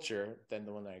culture than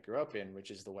the one that I grew up in,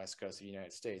 which is the West Coast of the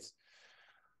United States.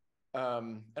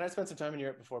 And I spent some time in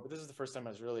Europe before, but this is the first time I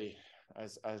was really,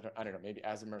 as I don't know, maybe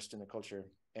as immersed in the culture.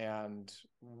 And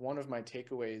one of my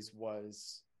takeaways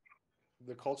was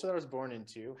the culture that I was born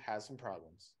into has some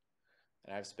problems.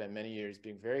 And I've spent many years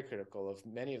being very critical of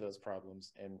many of those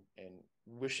problems, and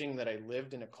wishing that I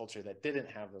lived in a culture that didn't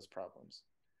have those problems.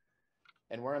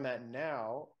 And where I'm at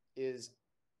now is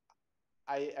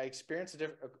I experienced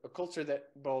a culture that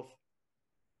both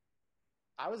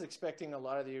I was expecting a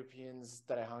lot of the Europeans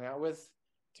that I hung out with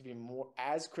to be more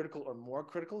as critical or more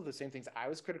critical of the same things I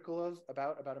was critical of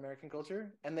about American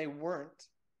culture, and they weren't,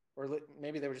 or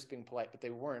maybe they were just being polite, but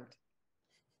they weren't.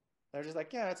 They're just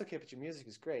like, yeah, it's okay, but your music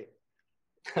is great.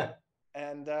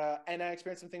 And I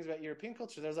experienced some things about European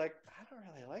culture that I was like, I don't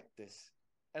really like this.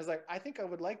 And I was like, I think I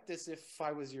would like this if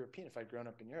I was European, if I'd grown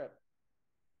up in Europe.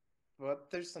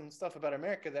 But there's some stuff about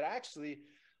America that actually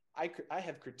I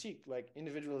have critiqued, like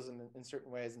individualism in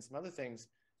certain ways and some other things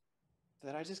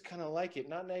that I just kind of like it.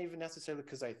 Not even necessarily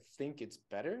because I think it's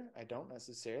better. I don't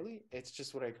necessarily. It's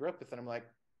just what I grew up with. And I'm like,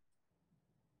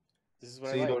 this is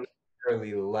what So I you like. don't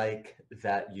necessarily like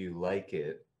that you like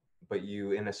it, but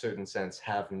you, in a certain sense,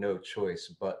 have no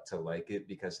choice but to like it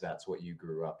because that's what you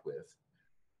grew up with.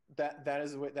 That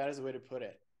is a way to put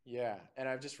it. Yeah. And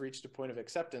I've just reached a point of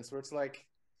acceptance where it's like,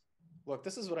 look,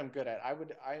 this is what I'm good at.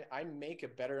 I make a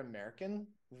better American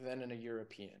than a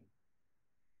European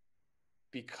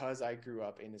because I grew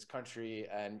up in this country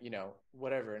and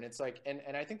whatever. And it's like,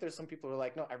 and I think there's some people who are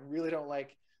like, no, I really don't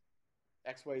like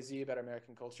XYZ about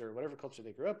American culture or whatever culture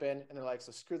they grew up in. And they're like,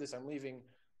 so screw this, I'm leaving.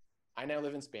 I now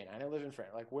live in Spain. I now live in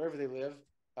France, like wherever they live.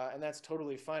 And that's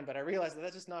totally fine. But I realize that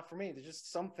that's just not for me. There's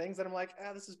just some things that I'm like,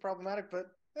 this is problematic,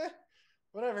 but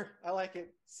whatever. I like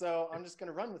it. So I'm just going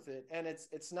to run with it. And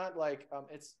it's not like,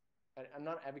 I'm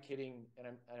not advocating, and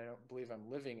I don't believe I'm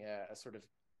living a sort of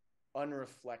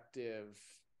unreflective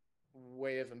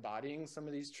way of embodying some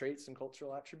of these traits and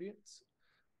cultural attributes.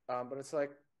 But it's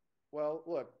like, well,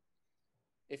 look,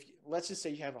 let's just say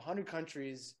you have 100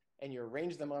 countries and you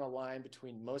arrange them on a line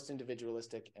between most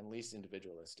individualistic and least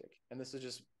individualistic. And this is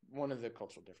just one of the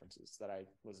cultural differences that I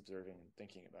was observing and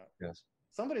thinking about. Yes.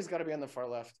 Somebody's got to be on the far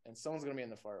left and someone's going to be on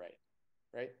the far right,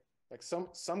 right? Like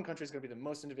some countries going to be the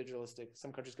most individualistic,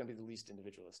 some countries going to be the least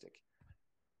individualistic.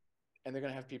 And they're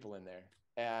going to have people in there.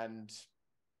 And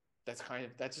that's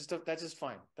just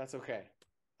fine. That's okay.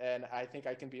 And I think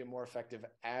I can be more effective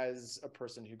as a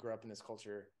person who grew up in this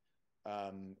culture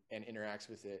and interacts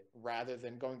with it, rather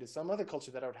than going to some other culture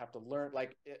that I would have to learn.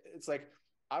 Like it's like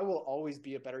I will always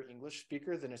be a better English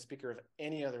speaker than a speaker of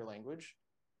any other language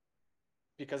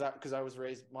because I was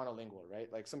raised monolingual, right?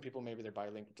 Like some people maybe they're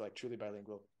bilingual, like truly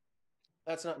bilingual.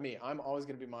 That's not me. I'm always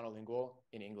going to be monolingual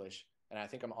in English, and I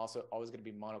think I'm also always going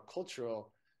to be monocultural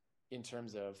in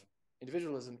terms of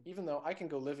individualism, even though I can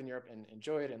go live in Europe and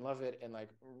enjoy it and love it and like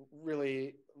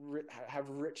really have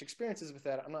rich experiences with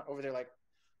that. I'm not over there like,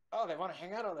 oh, they want to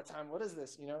hang out all the time. What is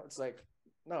this? You know, it's like,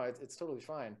 no, it's totally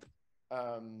fine.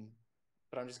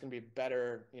 But I'm just going to be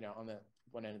better, you know, on the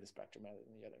one end of the spectrum rather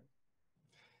than the other.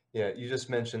 Yeah, you just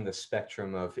mentioned the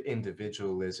spectrum of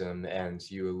individualism, and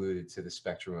you alluded to the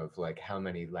spectrum of like how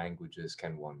many languages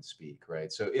can one speak,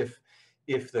 right? So if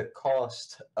the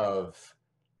cost of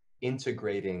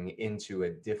integrating into a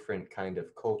different kind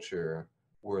of culture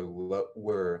were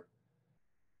well,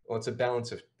 it's a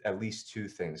balance of at least two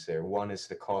things there. One is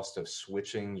the cost of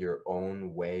switching your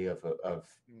own way of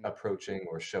approaching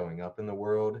or showing up in the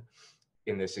world,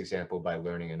 in this example by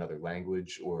learning another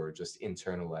language or just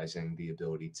internalizing the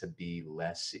ability to be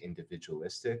less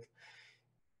individualistic.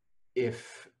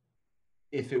 If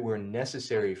it were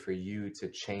necessary for you to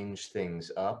change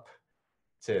things up,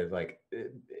 to like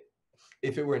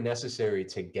if it were necessary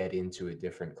to get into a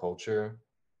different culture,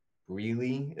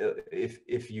 really,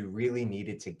 if you really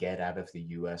needed to get out of the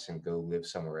US and go live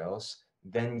somewhere else,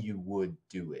 then you would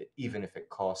do it, even if it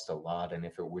cost a lot, and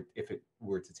if it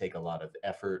were to take a lot of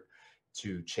effort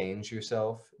to change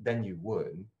yourself, then you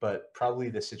would. But probably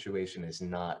the situation is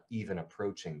not even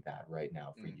approaching that right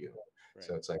now for you. Right.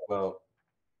 So it's like, well,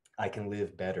 I can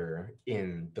live better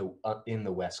in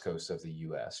the west coast of the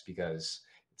US because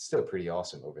it's still pretty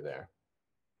awesome over there.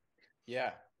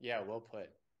 Yeah, yeah, well put.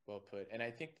 Well put. And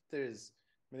I think that I mean,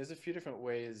 there's a few different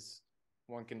ways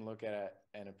one can look at it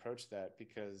and approach that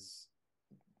because,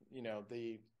 you know,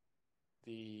 the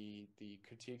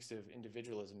critiques of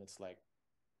individualism, it's like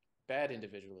bad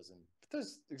individualism. But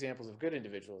there's examples of good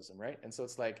individualism, right? And so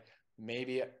it's like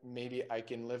maybe I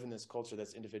can live in this culture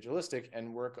that's individualistic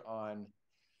and work on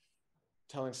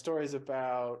telling stories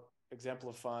about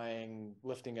exemplifying,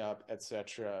 lifting up,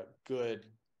 etc. good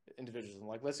individuals.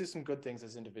 Like, let's do some good things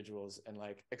as individuals and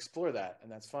like explore that,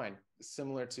 and that's fine.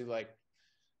 Similar to like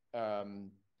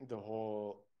the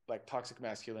whole like toxic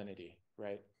masculinity,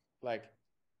 right? Like,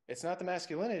 it's not the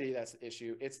masculinity that's the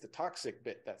issue, it's the toxic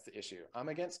bit that's the issue. I'm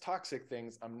against toxic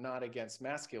things, I'm not against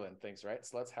masculine things, right?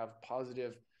 So let's have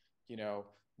positive, you know,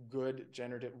 good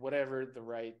generative, whatever the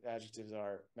right adjectives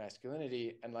are,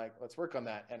 masculinity, and like let's work on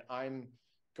that. And I'm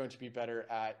going to be better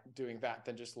at doing that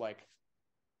than just like,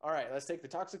 all right, let's take the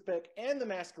toxic bit and the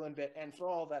masculine bit and throw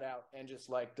all that out and just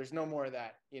like there's no more of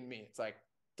that in me. It's like,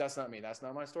 that's not me, that's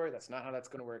not my story, that's not how that's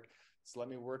going to work. So let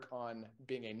me work on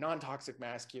being a non-toxic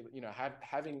masculine, you know,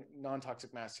 having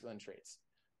non-toxic masculine traits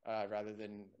rather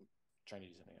than trying to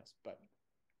do something else. But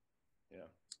yeah,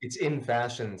 It's in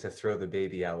fashion to throw the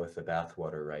baby out with the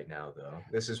bathwater right now, though.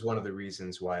 This is one of the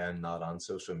reasons why I'm not on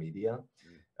social media,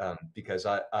 because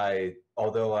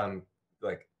although I'm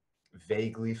like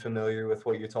vaguely familiar with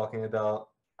what you're talking about,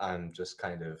 I'm just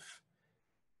kind of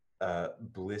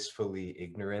blissfully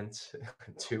ignorant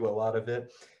to a lot of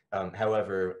it.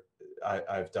 However,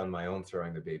 I've done my own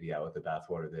throwing the baby out with the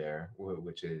bathwater there,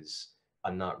 which is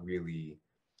I'm not really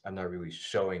I'm not really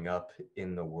showing up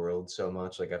in the world so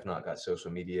much. Like I've not got social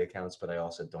media accounts, but I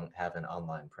also don't have an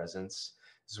online presence.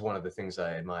 This is one of the things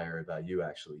I admire about you.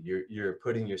 Actually, you're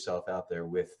putting yourself out there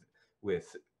with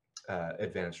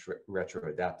advanced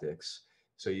retroadaptics.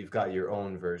 So you've got your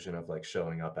own version of like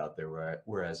showing up out there,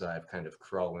 whereas I've kind of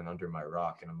crawling under my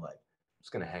rock, and I'm like, I'm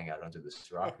just gonna hang out under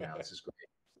this rock now. This is great.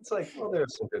 It's like, well, there are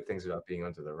some good things about being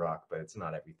under the rock, but it's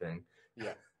not everything.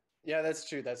 yeah, yeah, that's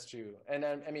true, that's true. And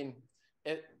I mean,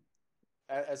 it,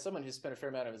 as someone who spent a fair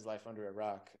amount of his life under a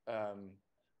rock,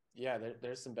 yeah,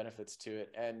 there's some benefits to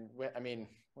it. And I mean,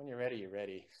 when you're ready, you're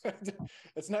ready.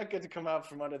 It's not good to come out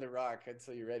from under the rock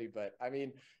until you're ready. But I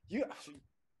mean, you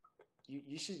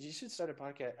should start a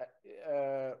podcast.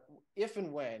 If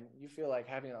and when you feel like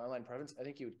having an online presence, I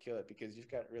think you would kill it because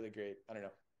you've got really great, I don't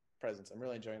know, presence. I'm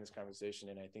really enjoying this conversation,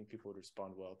 and I think people would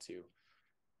respond well to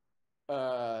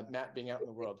Matt being out in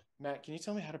the world. Matt, can you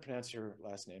tell me how to pronounce your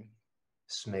last name?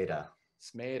 Smeda.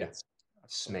 Smeda. It's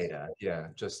Smeda. Yeah,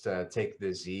 just take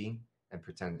the Z and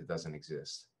pretend it doesn't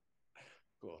exist.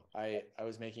 Cool. I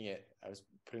was making it. I was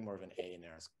putting more of an A in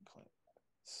there. I was calling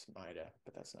it Smida,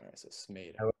 but that's not right. So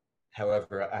Smeda.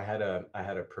 However, I had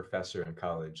a professor in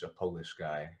college, a Polish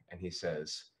guy, and he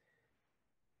says,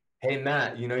 "Hey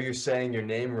Matt, you know you're saying your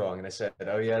name wrong." And I said,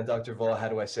 "Oh yeah, Dr. Vol, how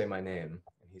do I say my name?"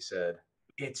 And he said,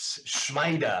 "It's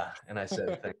Schmeida." And I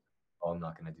said, "Thank you. Oh, I'm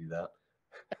not going to do that."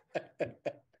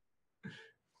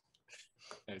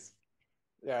 Nice.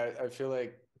 Yeah, I feel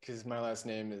like because my last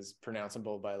name is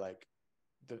pronounceable by like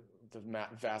the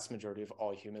vast majority of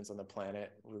all humans on the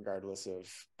planet, regardless of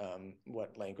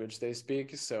what language they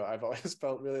speak. So I've always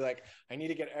felt really like I need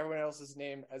to get everyone else's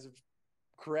name as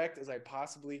correct as I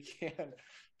possibly can,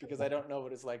 because I don't know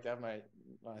what it's like to have my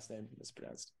last name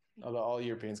mispronounced. Although all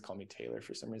Europeans call me Taylor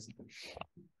for some reason.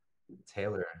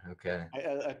 Taylor. Okay.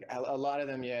 A lot of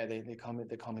them, yeah, they call me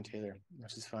Taylor,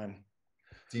 which is fine.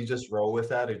 Do you just roll with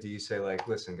that, or do you say like,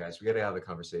 "Listen, guys, we got to have a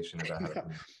conversation about how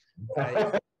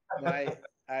to pronounce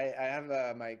I have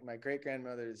my great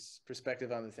grandmother's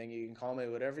perspective on the thing. You can call me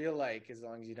whatever you like as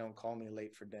long as you don't call me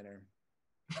late for dinner.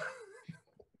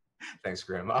 Thanks,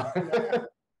 Grandma.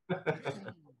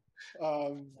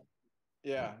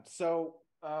 Yeah. So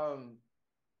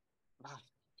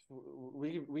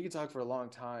we could talk for a long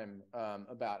time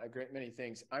about a great many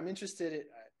things. I'm interested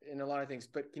in a lot of things,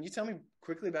 but can you tell me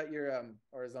quickly about your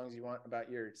or as long as you want, about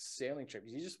your sailing trip?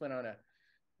 Because you just went on a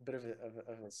bit of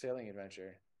a sailing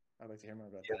adventure. I'd like to hear more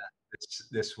about that.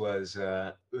 This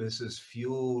was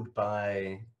fueled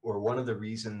by, or one of the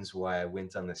reasons why I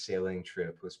went on the sailing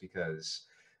trip was because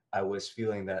I was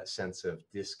feeling that sense of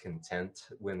discontent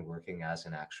when working as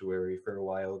an actuary for a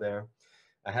while there.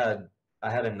 I had I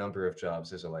had a number of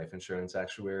jobs as a life insurance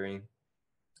actuary,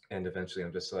 and eventually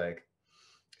I'm just like,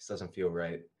 this doesn't feel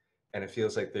right, and it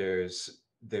feels like there's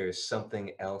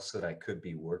something else that I could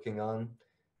be working on.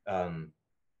 Um,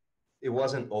 it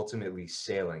wasn't ultimately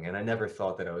sailing, and I never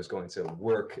thought that I was going to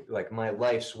work, like my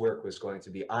life's work was going to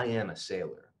be, I am a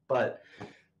sailor, but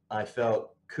I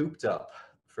felt cooped up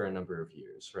for a number of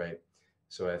years, right?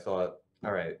 So I thought,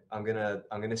 all right, I'm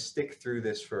gonna stick through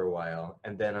this for a while,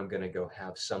 and then I'm gonna go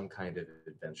have some kind of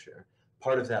adventure.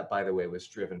 Part of that, by the way, was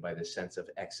driven by the sense of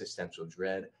existential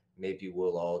dread. Maybe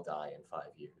we'll all die in 5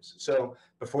 years. So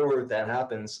before that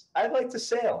happens, I'd like to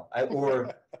sail, or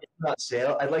if not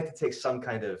sail, I'd like to take some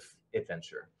kind of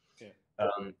adventure. Yeah.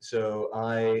 So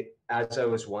as I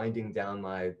was winding down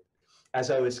as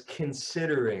I was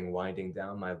considering winding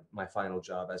down my final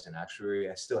job as an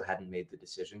actuary, I still hadn't made the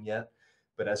decision yet.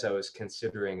 But as I was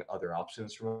considering other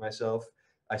options for myself,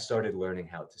 I started learning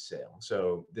how to sail.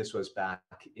 So this was back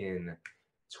in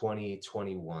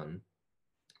 2021.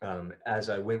 As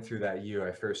I went through that year,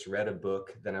 I first read a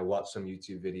book, then I watched some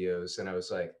YouTube videos, and I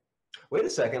was like, wait a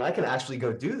second, I can actually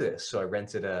go do this. So I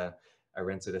rented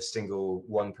a single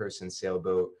one-person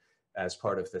sailboat as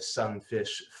part of the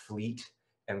Sunfish fleet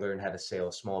and learned how to sail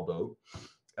a small boat.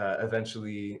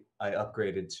 Eventually, I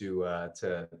upgraded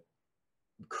to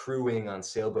crewing on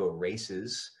sailboat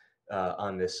races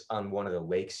on one of the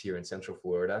lakes here in Central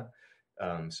Florida.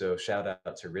 So shout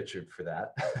out to Richard for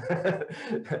that.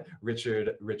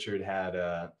 Richard had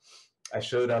I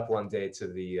showed up one day to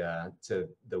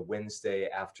the Wednesday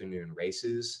afternoon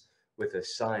races with a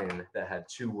sign that had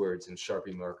two words in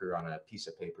Sharpie marker on a piece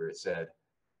of paper. It said,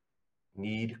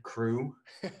 "Need crew?"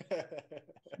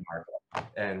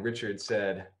 And Richard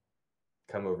said,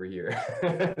 "Come over here."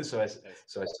 so I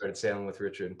started sailing with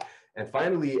Richard, and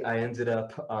finally I ended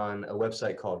up on a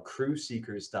website called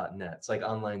crewseekers.net. It's like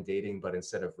online dating, but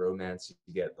instead of romance,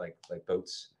 you get like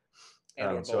boats.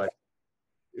 So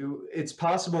it's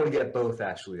possible to get both,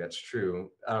 actually. That's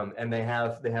true. And they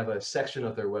have a section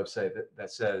of their website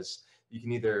that says you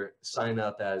can either sign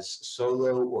up as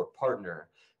solo or partner,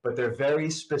 but they're very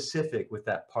specific with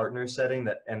that partner setting,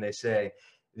 and they say,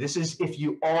 this is if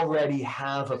you already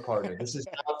have a partner. This is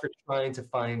not for trying to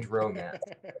find romance.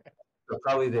 So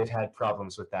probably they've had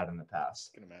problems with that in the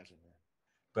past. I can imagine. Yeah.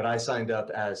 But I signed up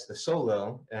as the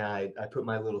solo, and I put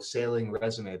my little sailing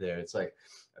resume there. It's like,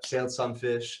 I've sailed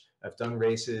Sunfish, I've done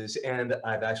races, and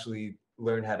I've actually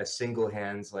learned how to single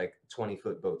hands like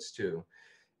 20-foot boats too.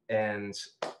 And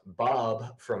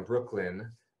Bob from Brooklyn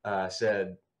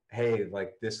said, "Hey,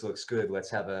 like this looks good. Let's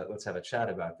have a chat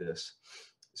about this."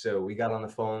 So we got on the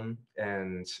phone,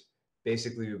 and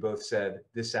basically we both said,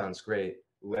 "This sounds great.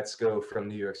 Let's go from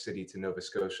New York City to Nova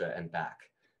Scotia and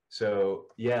back." So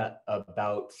yeah,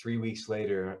 about 3 weeks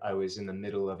later, I was in the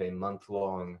middle of a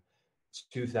month-long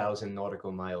 2,000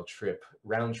 nautical mile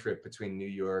round trip between New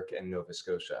York and Nova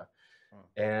Scotia.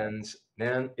 And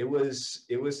man, it was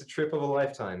the trip of a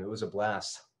lifetime. It was a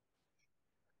blast.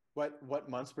 What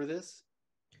months were this?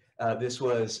 This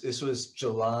was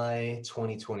July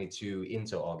 2022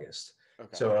 into August. Okay.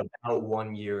 So about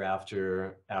 1 year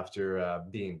after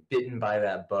being bitten by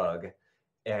that bug,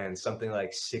 and something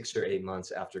like 6 or 8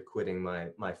 months after quitting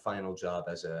my final job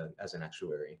as an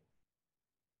actuary.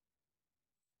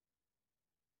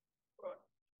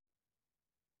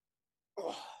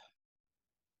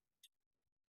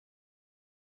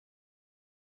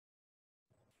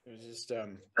 It was just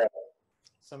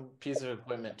some piece of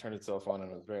equipment turned itself on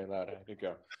and it was very loud. I had to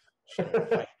go.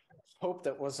 I hope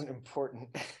that wasn't important.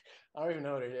 I don't even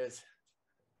know what it is.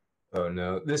 Oh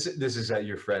no, this is at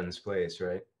your friend's place,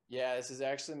 right? Yeah, this is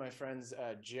actually my friend's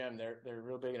gym. They're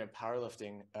real big into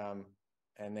powerlifting,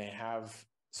 and they have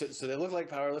so they look like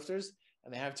powerlifters,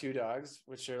 and they have two dogs,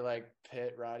 which are like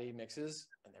pit Roddy mixes,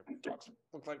 and their dogs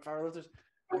look like powerlifters.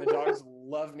 And the dogs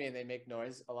love me, and they make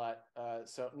noise a lot.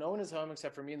 So no one is home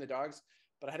except for me and the dogs.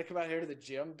 But I had to come out here to the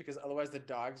gym because otherwise the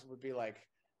dogs would be like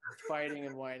fighting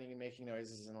and whining and making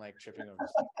noises and like tripping over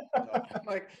stuff. So I'm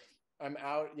like, I'm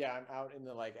out. Yeah, I'm out in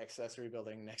the like accessory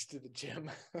building next to the gym.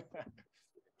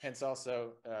 Hence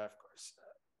also, of course,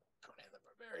 Conan the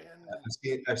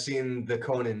Barbarian. I've seen the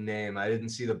Conan name. I didn't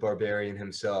see the barbarian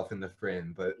himself in the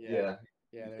frame, but Yeah, yeah,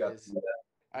 yeah, you've there got is.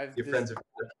 I've your this. friends have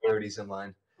got priorities in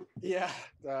line. Yeah,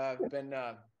 I've been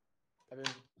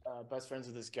best friends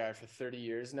with this guy for 30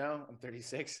 years now. I'm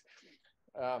 36,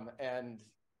 and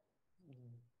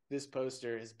this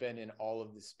poster has been in all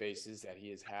of the spaces that he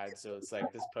has had. So it's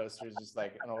like this poster is just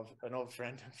like an old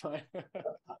friend of mine.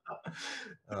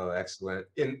 Oh, excellent.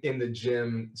 In the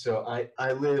gym, so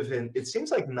I live in, it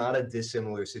seems like not a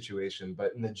dissimilar situation,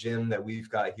 but in the gym that we've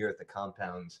got here at the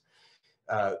compound,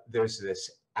 there's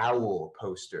this owl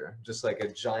poster, just like a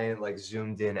giant, like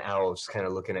zoomed in owl, just kind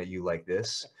of looking at you like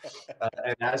this.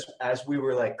 And as we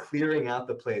were like clearing out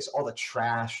the place, all the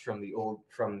trash from the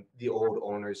old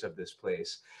owners of this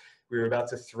place, we were about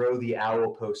to throw the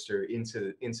owl poster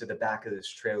into the back of this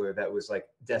trailer that was like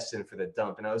destined for the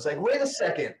dump. And I was like, wait a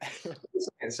second.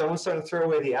 And someone's trying to throw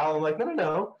away the owl. I'm like, no, no,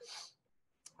 no.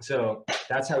 So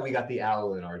that's how we got the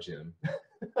owl in our gym.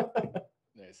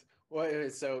 Nice. Well,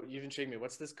 so you've intrigued me.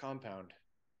 What's this compound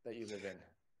that you live in?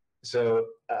 So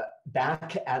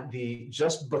back at the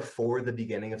just before the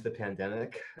beginning of the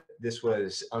pandemic, this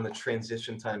was on the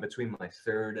transition time between my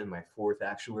third and my fourth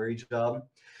actuary job.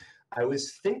 I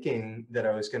was thinking that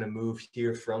I was going to move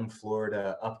here from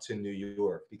Florida up to New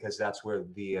York because that's where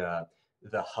the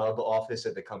hub office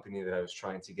at the company that I was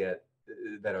trying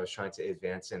to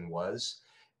advance in was.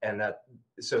 And that,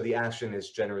 so the action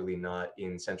is generally not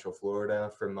in Central Florida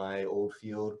for my old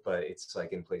field, but it's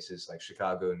like in places like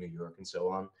Chicago, New York, and so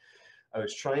on. I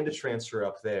was trying to transfer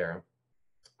up there,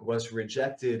 was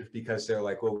rejected because they're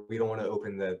like, well, we don't want to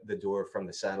open the door from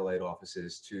the satellite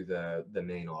offices to the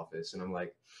main office. And I'm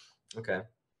like, okay,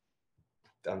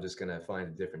 I'm just gonna find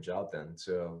a different job then.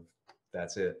 So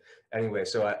that's it. Anyway,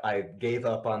 so I gave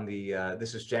up on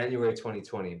this was January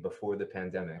 2020 before the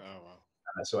pandemic. Oh wow.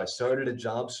 So I started a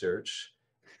job search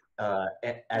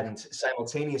and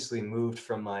simultaneously moved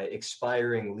from my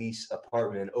expiring lease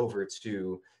apartment over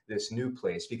to this new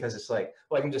place because it's like,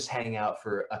 well, I can just hang out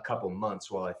for a couple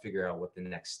months while I figure out what the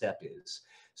next step is.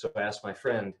 So I asked my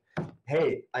friend,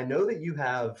 hey, I know that you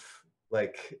have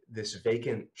like this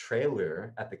vacant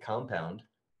trailer at the compound.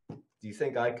 Do you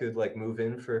think I could like move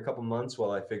in for a couple months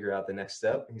while I figure out the next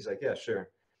step? And he's like, yeah, sure.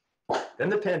 Then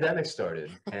the pandemic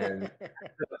started, and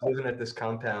living at this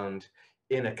compound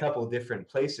in a couple different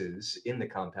places in the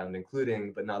compound,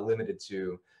 including but not limited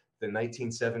to the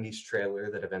 1970s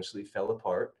trailer that eventually fell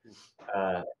apart,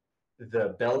 uh,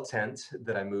 the Bell tent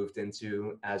that I moved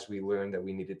into as we learned that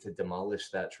we needed to demolish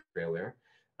that trailer.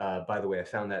 By the way, I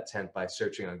found that tent by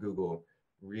searching on Google.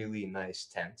 Really nice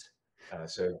tent.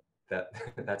 So that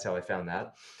that's how I found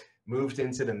that. Moved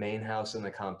into the main house in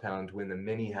the compound when the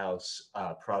mini house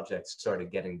project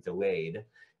started getting delayed,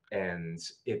 and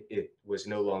it was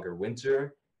no longer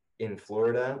winter in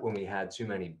Florida when we had too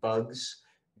many bugs,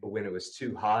 but when it was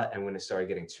too hot and when it started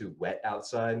getting too wet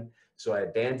outside. So I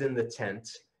abandoned the tent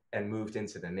and moved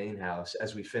into the main house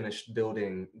as we finished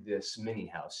building this mini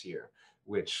house here,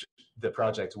 which the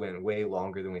project went way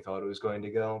longer than we thought it was going to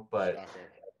go. But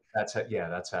Shocker.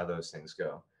 that's how those things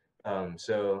go.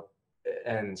 So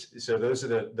and so those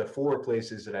are the four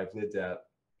places that I've lived at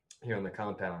here on the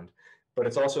compound. But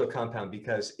it's also a compound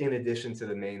because in addition to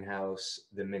the main house,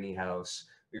 the mini house,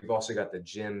 we've also got the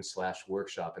gym slash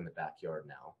workshop in the backyard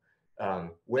now,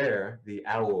 where the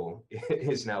owl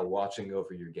is now watching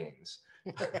over your gains.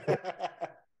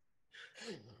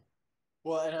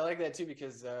 Well, and I like that too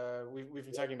because we've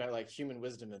been talking about like human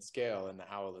wisdom at scale, and the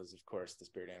owl is, of course, the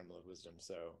spirit animal of wisdom.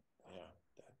 So yeah,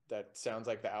 that sounds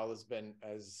like the owl has been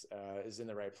as is in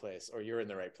the right place, or you're in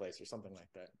the right place, or something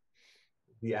like that.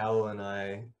 The owl and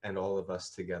I and all of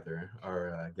us together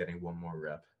are getting one more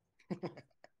rep.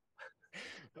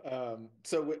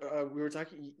 So we were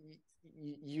talking.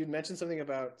 You mentioned something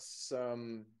about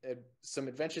some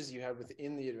adventures you had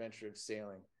within the adventure of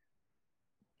sailing.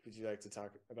 Would you like to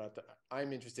talk about that?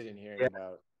 I'm interested in hearing Yeah,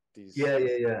 about these.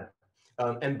 yeah.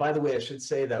 And by the way, I should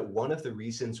say that one of the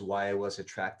reasons why I was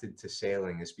attracted to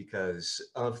sailing is because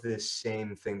of this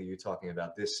same thing that you're talking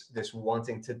about, this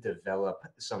wanting to develop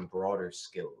some broader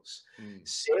skills. Mm.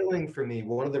 Sailing for me,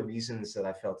 one of the reasons that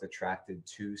I felt attracted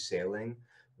to sailing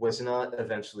was not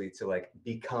eventually to like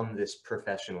become this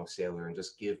professional sailor and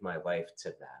just give my life to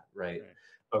that, right? Right.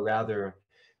 But rather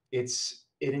it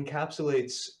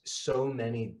encapsulates so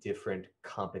many different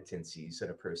competencies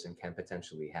that a person can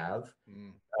potentially have.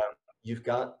 Mm. You've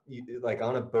got like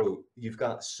on a boat, you've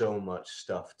got so much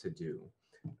stuff to do,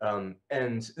 and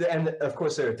of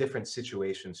course there are different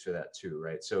situations for that too,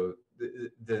 right? So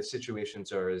the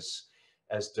situations are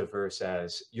as diverse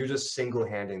as you're just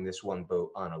single-handing this one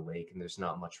boat on a lake and there's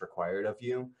not much required of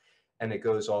you, and it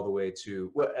goes all the way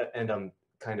to well, and I'm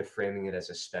kind of framing it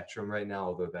as a spectrum right now,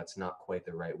 although that's not quite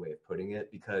the right way of putting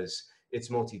it because it's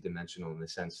multidimensional in the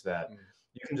sense that Mm.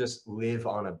 you can just live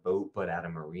on a boat but at a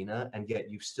marina, and yet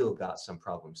you've still got some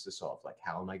problems to solve, like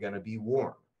how am I going to be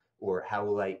warm, or how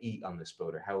will I eat on this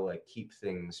boat, or how will I keep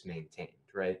things maintained,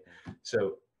 right?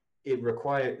 So it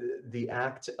requires the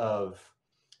act of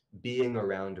being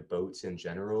around boats in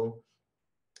general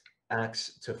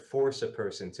acts to force a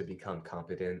person to become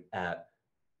competent at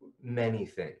many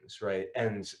things, right?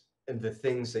 And the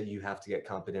things that you have to get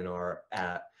competent are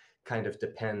at kind of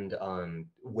depend on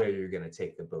where you're going to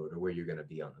take the boat or where you're going to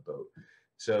be on the boat.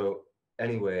 So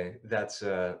anyway, that's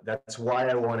why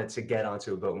I wanted to get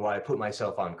onto a boat and why I put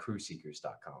myself on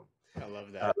cruiseseekers.com. I love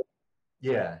Uh, that.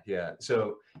 yeah, yeah.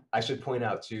 So I should point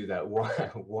out too that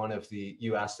one of the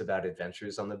you asked about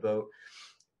adventures on the boat,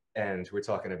 and we're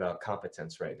talking about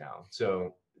competence right now.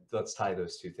 So let's tie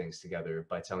those two things together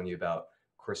by telling you about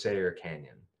Corsair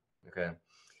Canyon. Okay.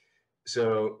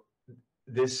 So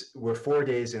this we're 4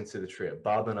 days into the trip.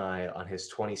 Bob and I on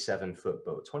his 27-foot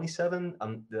boat. 27?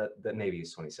 That maybe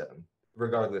is 27.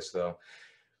 Regardless, though,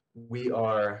 we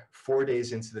are 4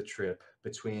 days into the trip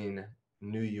between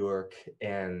New York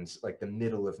and like the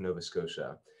middle of Nova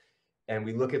Scotia, and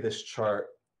we look at this chart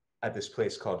at this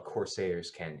place called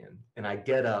Corsairs Canyon. And I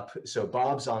get up. So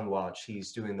Bob's on watch.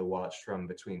 He's doing the watch from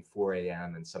between 4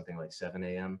 a.m. and something like 7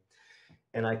 a.m.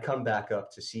 And I come back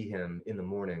up to see him in the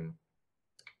morning,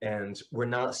 and we're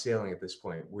not sailing at this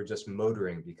point. We're just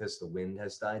motoring because the wind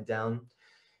has died down.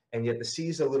 And yet the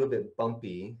sea's a little bit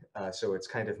bumpy, so it's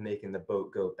kind of making the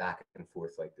boat go back and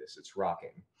forth like this. It's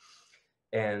rocking.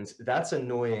 And that's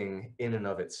annoying in and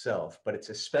of itself, but it's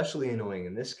especially annoying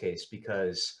in this case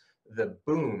because the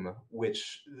boom,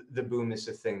 which the boom is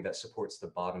the thing that supports the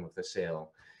bottom of the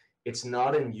sail, it's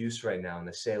not in use right now and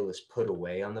the sail is put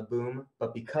away on the boom,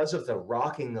 but because of the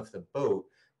rocking of the boat,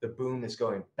 the boom is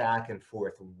going back and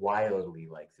forth wildly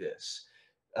like this.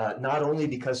 Not only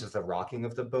because of the rocking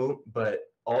of the boat, but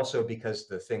also because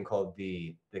the thing called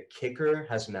the kicker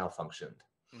has malfunctioned.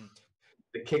 Mm.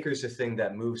 The kicker is the thing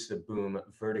that moves the boom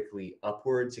vertically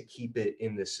upward to keep it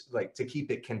in this, like to keep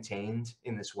it contained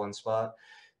in this one spot,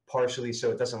 partially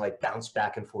so it doesn't like bounce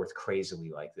back and forth crazily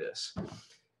like this.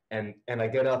 And I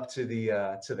get up to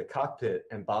the cockpit,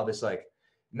 and Bob is like,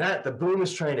 Matt, the boom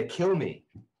is trying to kill me.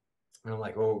 And I'm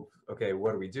like, oh, okay,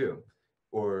 what do we do?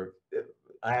 Or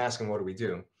I ask him, what do we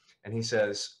do? And he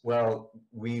says, well,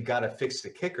 we got to fix the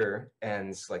kicker. And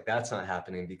it's like, that's not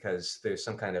happening because there's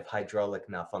some kind of hydraulic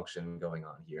malfunction going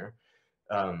on here.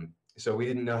 So we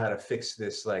didn't know how to fix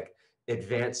this like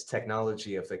advanced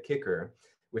technology of the kicker,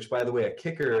 which, by the way, a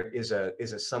kicker is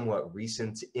a somewhat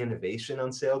recent innovation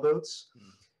on sailboats.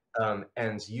 Mm.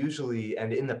 And usually,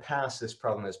 and in the past, this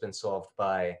problem has been solved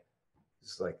by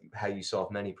it's like how you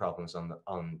solve many problems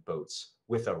on boats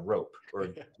with a rope, or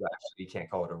Yeah. actually you can't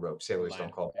call it a rope. Sailors Line.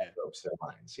 don't call Yeah. it ropes; they're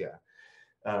lines.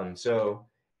 Yeah. So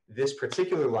this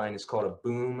particular line is called a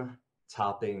boom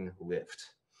topping lift,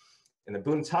 and the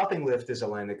boom topping lift is a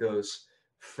line that goes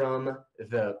from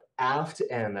the aft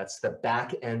end, that's the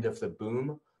back end of the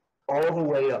boom, all the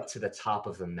way up to the top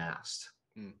of the mast.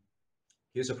 Mm.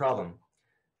 Here's the problem: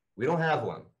 we don't have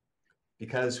one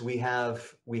because we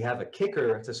have a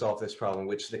kicker to solve this problem,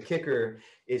 which the kicker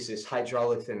is this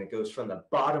hydraulic thing that goes from the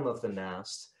bottom of the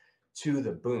mast to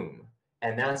the boom.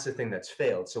 And that's the thing that's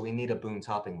failed. So we need a boom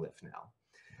topping lift now.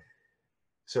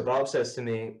 So Bob says to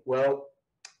me, well,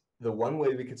 the one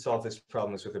way we could solve this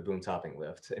problem is with a boom topping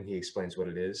lift. And he explains what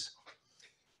it is.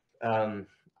 And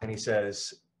he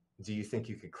says, do you think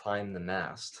you could climb the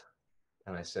mast?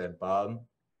 And I said, Bob,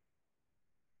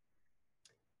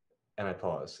 and I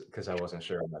paused because I wasn't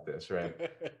sure about this, right?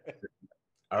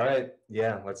 All right,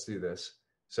 yeah, let's do this.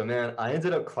 So, man, I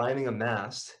ended up climbing a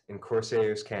mast in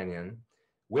Corsairs Canyon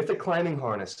with a climbing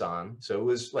harness on, so it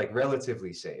was like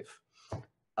relatively safe.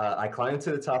 I climb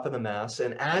to the top of the mast,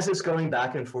 and as it's going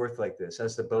back and forth like this,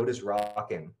 as the boat is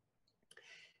rocking,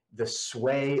 the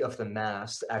sway of the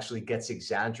mast actually gets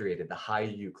exaggerated the higher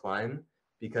you climb,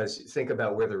 because think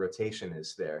about where the rotation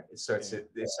is there. It starts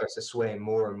to sway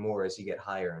more and more as you get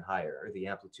higher and higher, or the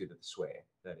amplitude of the sway,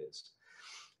 that is.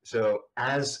 So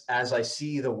as I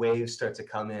see the waves start to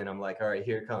come in, I'm like, all right,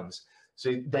 here it comes.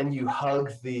 So then you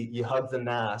hug the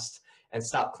mast and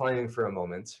stop climbing for a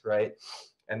moment, right?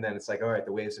 And then it's like, all right,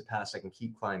 the waves have passed, I can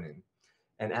keep climbing.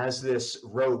 And as this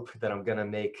rope that I'm gonna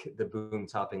make the boom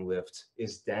topping lift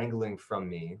is dangling from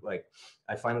me, like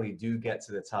I finally do get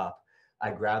to the top,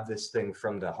 I grab this thing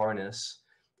from the harness,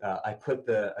 I put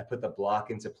the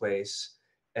block into place,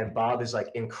 and Bob is like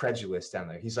incredulous down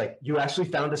there. He's like, "You actually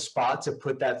found a spot to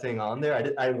put that thing on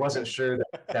there? I wasn't sure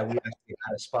that we actually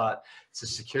had a spot to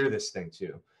secure this thing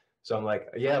to." So I'm like,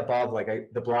 "Yeah, Bob,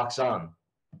 like the block's on,"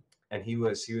 and he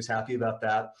was happy about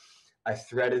that. I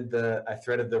threaded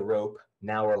the rope,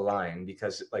 now a line,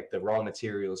 because like the raw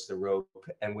material is the rope,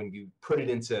 and when you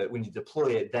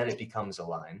deploy it, then it becomes a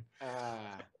line.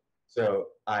 So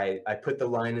I put the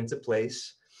line into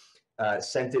place,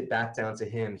 sent it back down to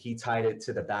him. He tied it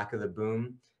to the back of the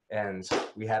boom, and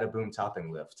we had a boom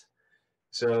topping lift.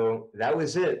 So that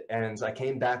was it. And I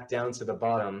came back down to the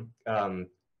bottom,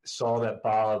 saw that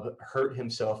Bob hurt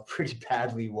himself pretty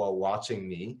badly while watching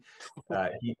me.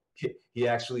 He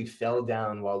actually fell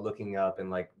down while looking up and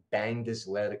like banged his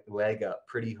leg up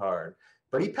pretty hard.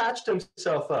 But he patched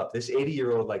himself up. This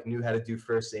 80-year-old like knew how to do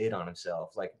first aid on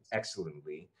himself like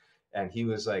excellently. And he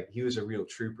was a real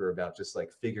trooper about just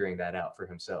like figuring that out for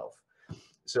himself.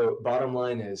 So bottom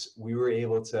line is we were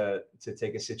able to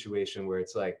take a situation where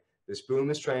it's like this boom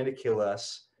is trying to kill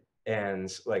us,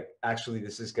 and like actually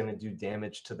this is going to do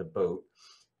damage to the boat,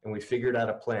 and we figured out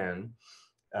a plan.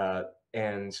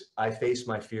 And I faced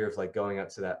my fear of like going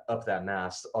up that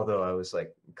mast, although I was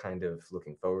like kind of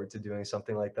looking forward to doing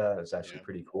something like that. It was actually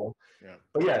pretty cool.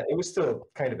 But yeah, it was still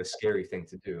kind of a scary thing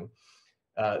to do.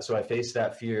 So I faced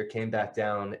that fear, came back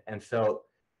down, and felt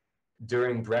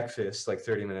during breakfast, like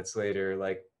 30 minutes later,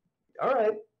 like, all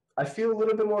right, I feel a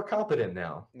little bit more competent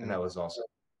now. And that was awesome.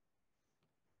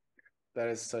 That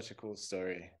is such a cool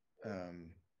story.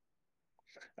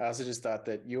 I also just thought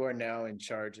that you are now in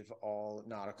charge of all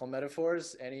nautical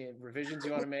metaphors. Any revisions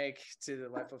you want to make to the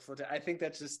life of Flotilla? I think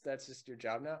that's just your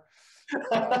job now.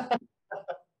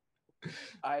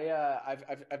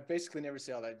 I've basically never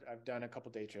sailed. I've done a couple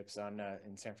day trips on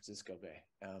in San Francisco Bay.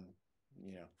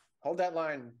 Hold that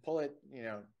line, pull it.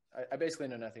 I basically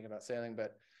know nothing about sailing,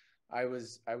 but I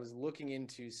was looking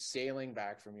into sailing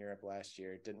back from Europe last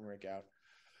year. It didn't work out.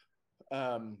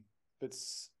 But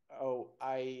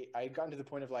I gotten to the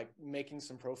point of like making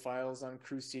some profiles on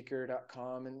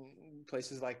cruiseseeker.com and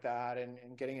places like that,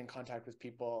 and getting in contact with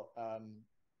people. Like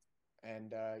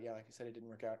I said, it didn't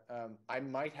work out. I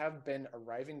might have been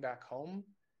arriving back home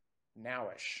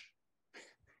nowish.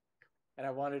 And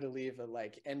I wanted to leave at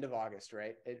like end of August,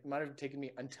 right? It might have taken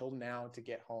me until now to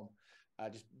get home,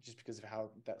 just because of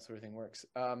how that sort of thing works.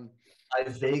 I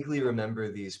vaguely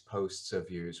remember these posts of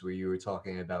yours where you were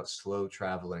talking about slow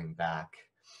traveling back.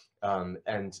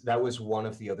 And that was one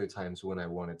of the other times when I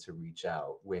wanted to reach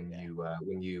out, when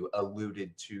you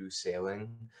alluded to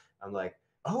sailing. I'm like,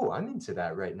 oh, I'm into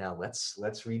that right now.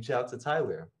 Let's reach out to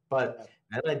Tyler. But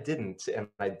then I didn't, and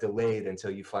I delayed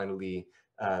until you finally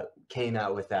came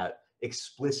out with that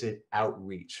explicit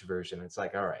outreach version. It's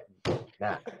like, all right,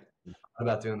 now I'm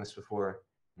about doing this before.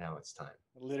 Now it's time.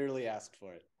 Literally asked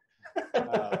for it.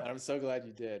 And I'm so glad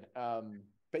you did.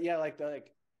 But yeah, like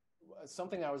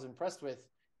something I was impressed with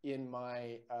in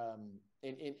my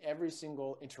in every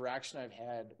single interaction I've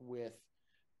had with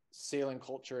sailing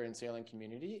culture and sailing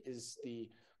community is the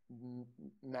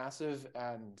massive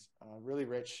and really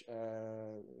rich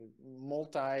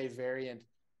multi-variant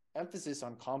emphasis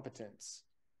on competence.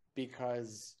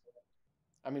 Because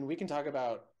I mean, we can talk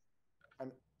about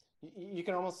you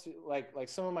can almost like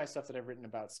some of my stuff that I've written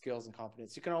about skills and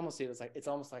competence, you can almost see it's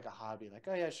almost like a hobby, like,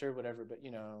 oh yeah, sure, whatever, but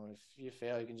if you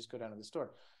fail, you can just go down to the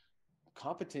store.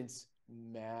 Competence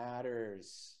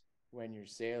matters when you're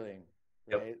sailing,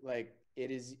 right? Yep. Like it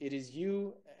is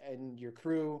you and your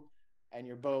crew and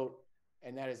your boat,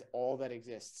 and that is all that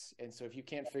exists. And so if you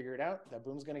can't figure it out, that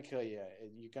boom's going to kill you.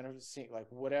 You're going to sink, like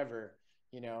whatever,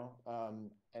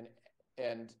 and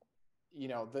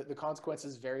the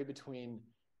consequences vary between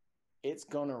it's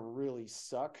going to really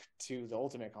suck to the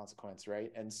ultimate consequence,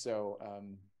 right? And so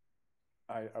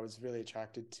I was really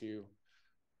attracted to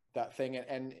that thing.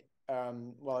 And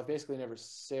while I basically never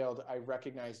sailed, I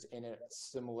recognized in it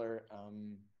similar,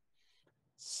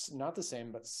 not the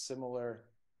same, but similar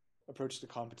approach to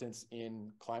competence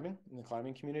in climbing, in the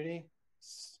climbing community.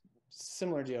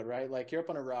 Similar deal, right? Like you're up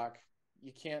on a rock,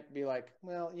 you can't be like,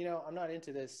 well, I'm not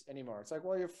into this anymore. It's like,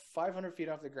 well, you're 500 feet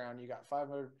off the ground, you got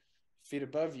 500 feet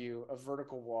above you a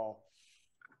vertical wall.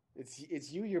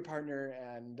 It's you, your partner,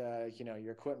 and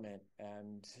your equipment,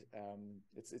 and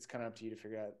it's kind of up to you to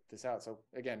figure this out. So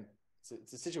again,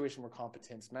 it's a situation where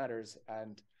competence matters,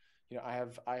 and I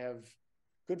have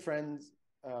good friends.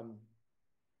 Your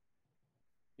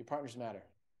partners matter.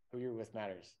 Who you're with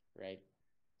matters, right?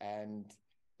 And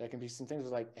there can be some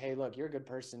things like, hey, look, you're a good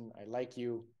person. I like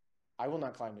you. I will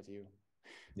not climb with you.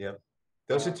 Yep.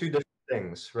 Those are two different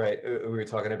things, right? We were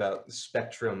talking about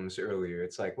spectrums earlier.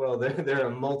 It's like, well, there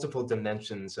are multiple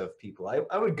dimensions of people.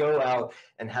 I would go out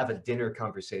and have a dinner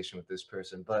conversation with this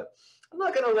person, but I'm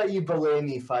not going to let you belay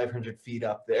me 500 feet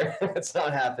up there. It's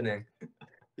not happening.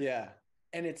 Yeah.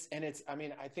 And it's, I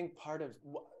mean, I think part of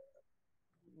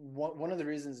one of the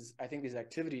reasons I think these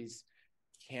activities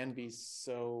can be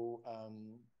so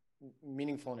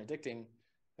meaningful and addicting,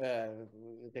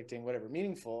 whatever,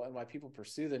 meaningful, and why people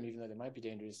pursue them, even though they might be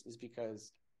dangerous, is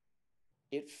because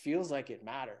it feels like it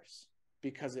matters,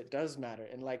 because it does matter.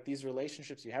 And like these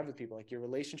relationships you have with people, like your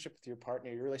relationship with your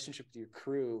partner, your relationship with your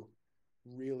crew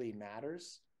really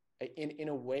matters in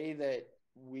a way that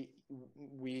we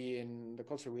in the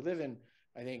culture we live in,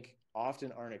 I think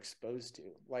often aren't exposed to.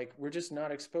 Like we're just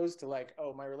not exposed to like,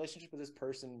 oh, my relationship with this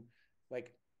person,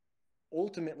 like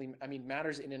ultimately, I mean,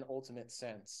 matters in an ultimate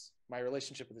sense, my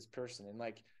relationship with this person. And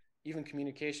like even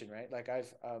communication, right? Like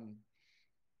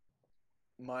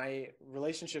my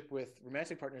relationship with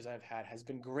romantic partners I've had has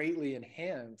been greatly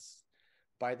enhanced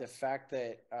by the fact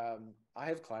that I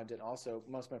have climbed, and also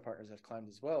most of my partners have climbed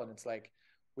as well. And it's like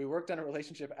we worked on a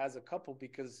relationship as a couple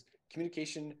because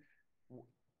communication,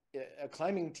 a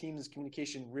climbing team's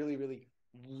communication really, really,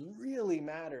 really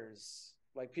matters.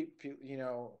 Like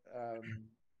people,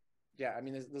 yeah. I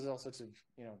mean, there's all sorts of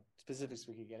specifics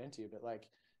we could get into, but like,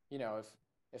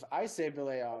 if I say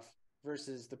belay off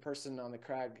versus the person on the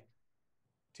crag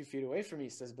 2 feet away from me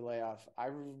says belay off, I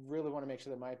really want to make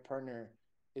sure that my partner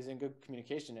is in good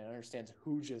communication and understands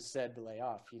who just said belay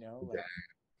off. Like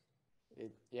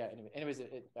it. Yeah. Anyways,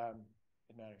 it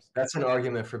matters. That's an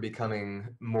argument for becoming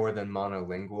more than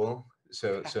monolingual.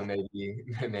 So maybe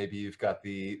maybe you've got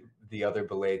the other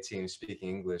ballet team speaking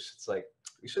English. It's like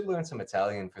we should learn some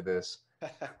Italian for this.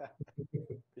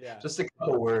 Yeah. Just a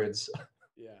couple words.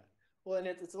 Yeah. Well, and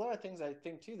it's a lot of things I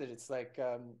think too that it's like,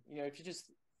 if you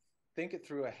just think it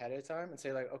through ahead of time and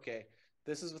say like, okay,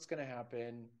 this is what's going to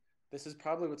happen. This is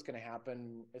probably what's going to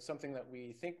happen. It's something that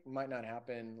we think might not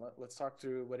happen. Let's talk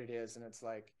through what it is. And it's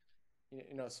like,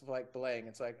 it's like belaying.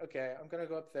 It's like, okay, I'm going to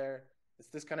go up there. It's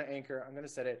this kind of anchor. I'm going to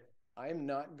set it. I am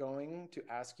not going to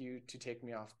ask you to take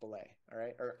me off belay. All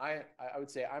right. Or I would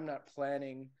say I'm not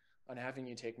planning on having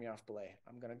you take me off belay.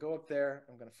 I'm going to go up there.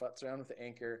 I'm going to futz around with the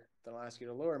anchor. Then I'll ask you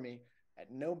to lower me.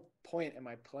 At no point am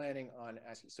I planning on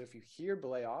asking. So if you hear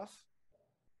belay off,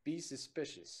 be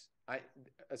suspicious.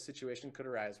 A situation could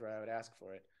arise where I would ask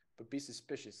for it, but be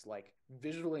suspicious. Like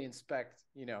visually inspect,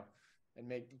 and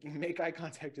make eye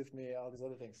contact with me. All these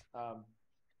other things.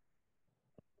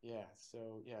 Yeah.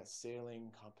 So yeah,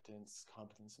 sailing competence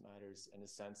matters, and a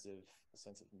sense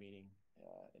of meaning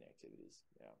in activities.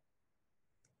 Yeah.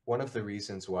 One of the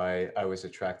reasons why I was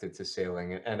attracted to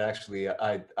sailing, and actually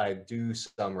I do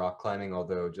some rock climbing,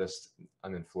 although just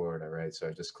I'm in Florida, right? So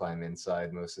I just climb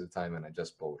inside most of the time and I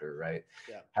just boulder, right?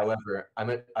 Yeah. However,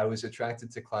 I was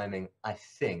attracted to climbing. I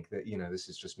think that, this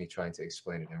is just me trying to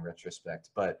explain it in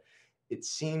retrospect, but it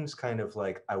seems kind of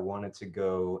like I wanted to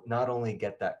go not only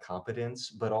get that competence,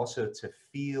 but also to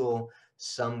feel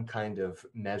some kind of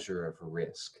measure of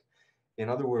risk. In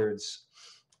other words,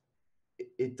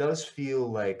 it does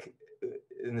feel like,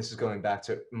 and this is going back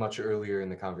to much earlier in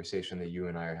the conversation that you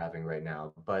and I are having right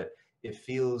now, but it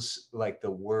feels like the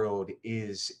world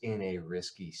is in a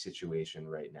risky situation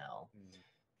right now.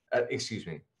 Excuse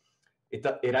me.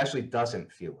 It actually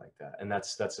doesn't feel like that, and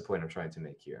that's the point I'm trying to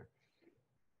make here.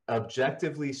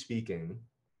 Objectively speaking,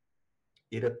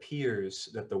 it appears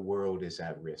that the world is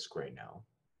at risk right now.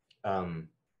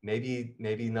 Maybe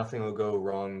nothing will go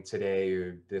wrong today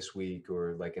or this week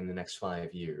or like in the next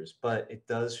 5 years, but it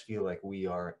does feel like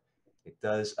it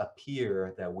does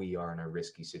appear that we are in a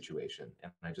risky situation.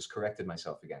 And I just corrected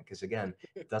myself again, because again,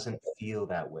 it doesn't feel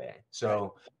that way. Right.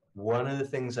 So one of the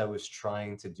things I was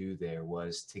trying to do there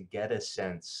was to get a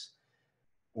sense,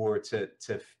 or to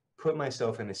put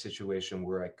myself in a situation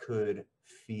where I could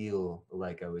feel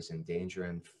like I was in danger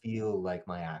and feel like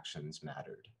my actions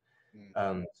mattered.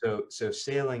 So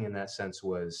sailing in that sense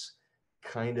was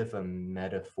kind of a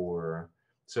metaphor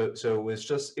So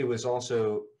it was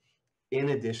also, in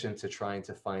addition to trying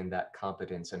to find that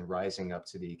competence and rising up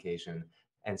to the occasion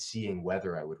and seeing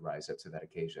whether I would rise up to that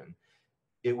occasion,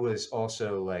 it was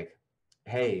also like,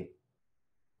 hey,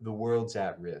 the world's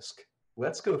at risk.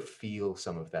 Let's go feel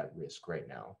some of that risk right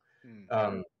now.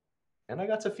 Hmm. And I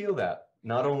got to feel that,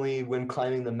 not only when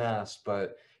climbing the mast,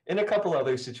 but in a couple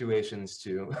other situations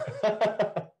too.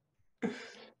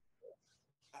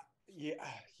 Yeah,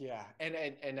 yeah,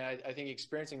 and I think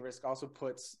experiencing risk also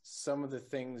puts some other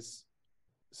things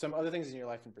in your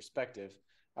life in perspective.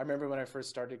 I remember when I first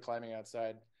started climbing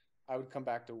outside, I would come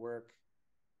back to work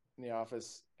in the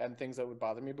office, and things that would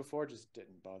bother me before just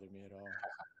didn't bother me at all.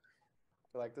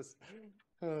 Like this,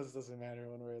 oh, this doesn't matter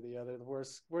one way or the other. The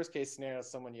worst case scenario,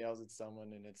 someone yells at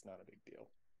someone, and it's not a big deal.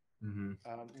 Mhm.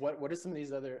 What are some of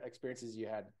these other experiences you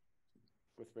had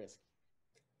with risk?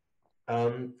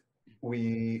 Um,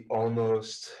 we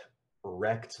almost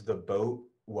wrecked the boat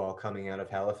while coming out of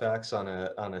Halifax on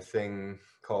a thing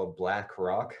called Black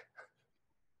Rock.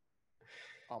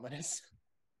 Ominous.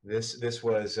 This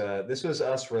was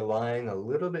us relying a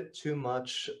little bit too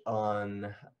much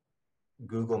on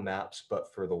Google Maps,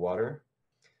 but for the water.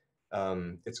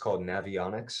 It's called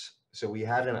Navionics. So we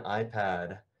had an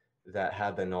iPad that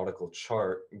had the nautical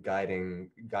chart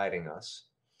guiding us,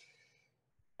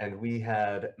 and we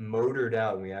had motored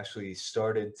out, and we actually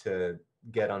started to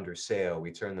get under sail.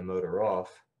 We turned the motor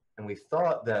off, and we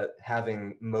thought that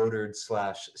having motored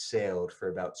slash sailed for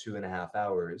about 2.5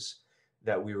 hours,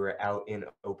 that we were out in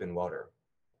open water.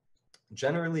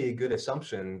 Generally a good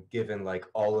assumption given like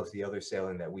all of the other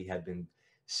sailing that we had been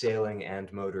sailing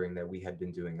and motoring that we had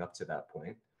been doing up to that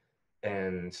point,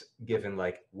 and given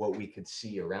like what we could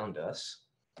see around us,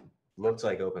 looked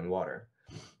like open water.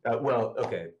 Well,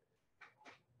 okay,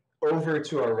 over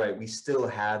to our right, we still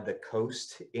had the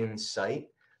coast in sight,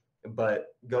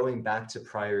 but going back to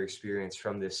prior experience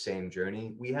from this same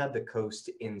journey, we had the coast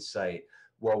in sight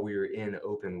while we were in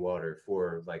open water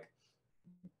for like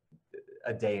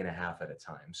a day and a half at a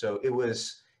time. So it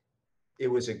was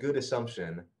a good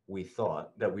assumption, we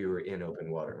thought, that we were in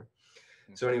open water.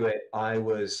 So anyway, I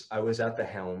was at the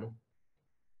helm,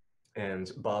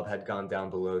 and Bob had gone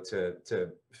down below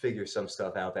to figure some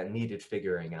stuff out that needed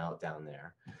figuring out down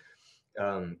there.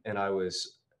 And I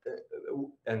was,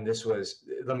 and this was,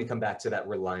 let me come back to that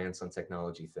reliance on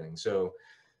technology thing. So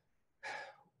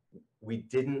we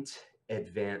didn't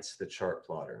advance the chart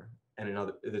plotter.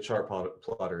 And the chart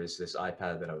plotter is this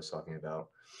iPad that I was talking about,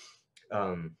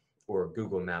 or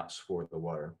Google Maps for the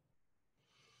water.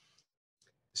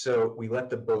 So we let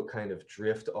the boat kind of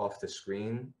drift off the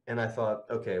screen. And I thought,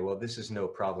 okay, well, this is no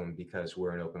problem because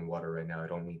we're in open water right now. I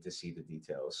don't need to see the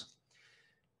details.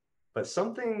 But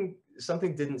something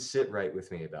didn't sit right with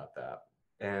me about that.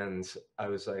 And I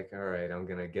was like, all right, I'm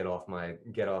gonna get off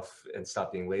and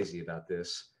stop being lazy about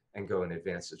this and go and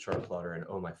advance the chart plotter. And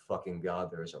oh my fucking God,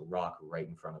 there's a rock right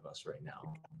in front of us right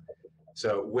now.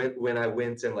 So when I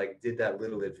went and like did that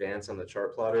little advance on the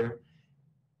chart plotter,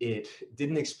 it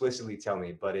didn't explicitly tell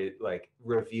me, but it like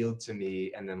revealed to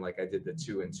me, and then like I did the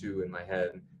 2 and 2 in my head,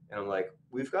 and I'm like,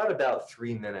 we've got about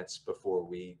 3 minutes before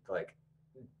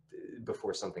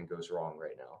something goes wrong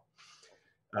right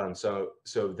now. So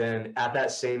then at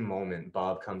that same moment,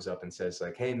 Bob comes up and says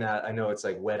like, hey Matt, I know it's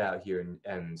like wet out here,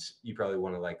 and you probably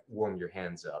want to like warm your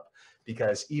hands up,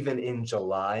 because even in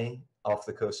July off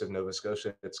the coast of Nova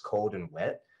Scotia, it's cold and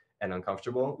wet and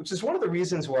uncomfortable, which is one of the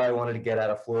reasons why I wanted to get out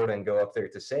of Florida and go up there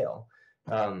to sail.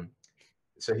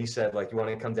 So he said like, you want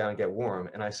to come down and get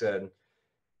warm? And I said,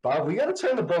 Bob, we got to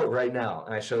turn the boat right now.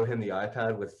 And I showed him the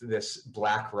iPad with this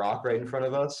black rock right in front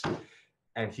of us,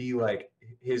 and he like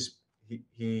his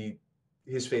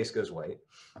face goes white,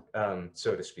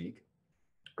 so to speak.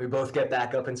 We both get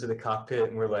back up into the cockpit,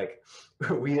 and we're like,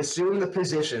 we assume the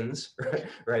positions,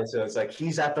 right? So it's like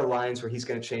he's at the lines where he's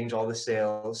going to change all the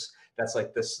sails. That's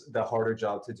like the harder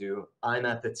job to do. I'm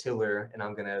at the tiller, and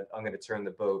I'm gonna turn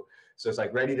the boat. So it's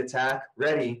like ready to tack,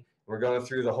 ready. We're going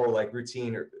through the whole like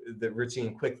the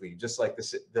routine quickly, just like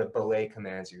the belay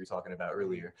commands you were talking about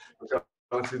earlier. We're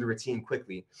going through the routine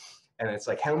quickly, and it's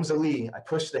like helm's a lee. I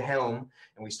push the helm,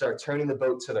 and we start turning the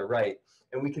boat to the right,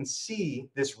 and we can see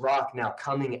this rock now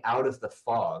coming out of the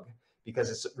fog because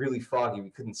it's really foggy.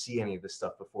 We couldn't see any of this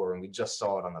stuff before, and we just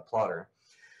saw it on the plotter.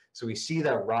 So we see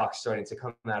that rock starting to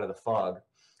come out of the fog,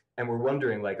 and we're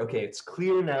wondering like, okay, it's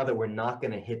clear now that we're not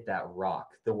going to hit that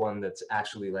rock, the one that's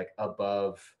actually like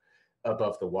above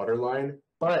the water line,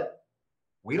 but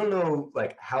we don't know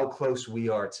like how close we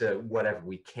are to whatever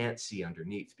we can't see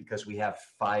underneath, because we have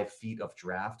 5 feet of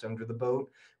draft under the boat.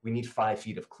 We need 5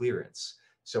 feet of clearance.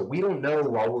 So we don't know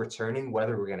while we're turning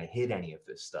whether we're going to hit any of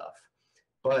this stuff.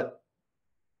 But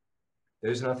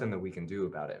there's nothing that we can do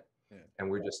about it. Yeah. And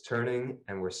we're just turning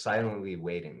and we're silently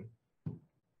waiting.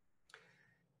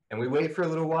 And we wait for a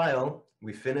little while.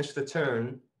 We finish the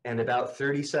turn. And about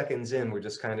 30 seconds in, we're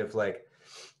just kind of like,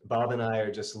 Bob and I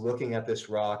are just looking at this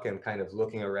rock and kind of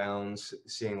looking around,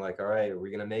 seeing like, all right, are we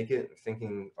going to make it?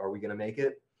 Thinking, are we going to make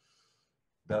it?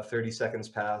 About 30 seconds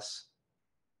pass,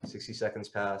 60 seconds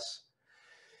pass.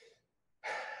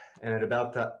 And at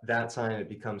about that time, it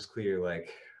becomes clear, like,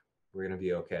 we're going to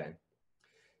be okay.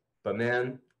 But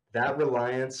man, that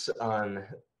reliance on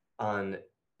that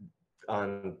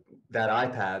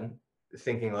iPad,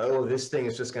 thinking, like, oh, this thing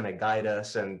is just going to guide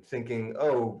us, and thinking,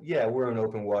 oh, yeah, we're in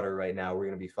open water right now. We're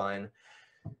going to be fine.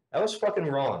 That was fucking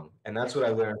wrong. And that's what I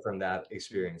learned from that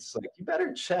experience. Like, you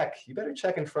better check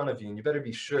in front of you, and you better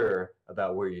be sure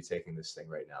about where you're taking this thing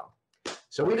right now.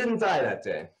 So we didn't die that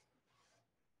day.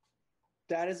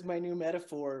 That is my new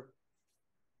metaphor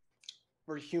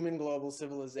for human global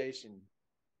civilization.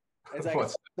 It's like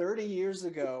 30 years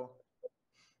ago,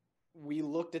 we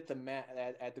looked at the map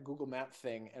at the Google Map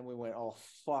thing, and we went, "Oh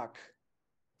fuck!"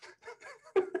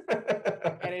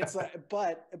 And it's like,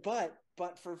 but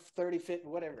for 30, 50,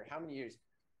 whatever, how many years?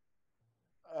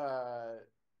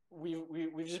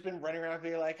 We've just been running around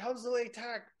being like, "How's the lake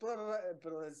tack?" Blah, blah, blah.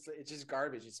 But it's just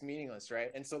garbage. It's meaningless,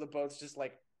 right? And so the boat's just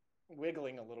like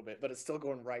wiggling a little bit, but it's still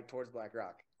going right towards Black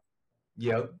Rock.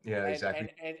 Yep. Yeah. Exactly.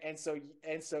 And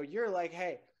so you're like,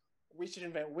 "Hey, we should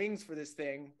invent wings for this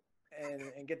thing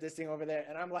and get this thing over there."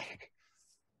 And I'm like,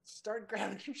 start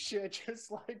grabbing your shit,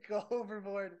 just like go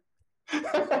overboard.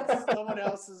 Someone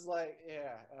else is like,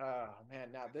 yeah, oh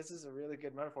man, now this is a really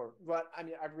good metaphor. But I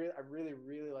mean, I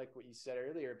really like what you said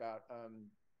earlier about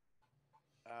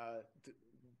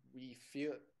we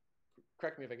feel,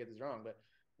 correct me if I get this wrong, but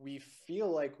we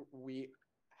feel like we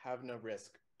have no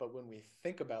risk. But when we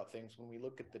think about things, when we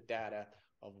look at the data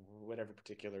of whatever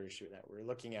particular issue that we're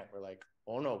looking at, we're like,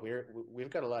 oh no, we've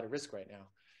got a lot of risk right now.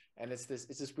 And it's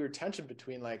this weird tension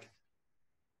between like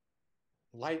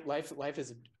life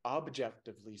is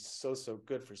objectively so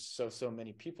good for so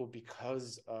many people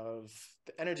because of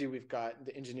the energy we've got,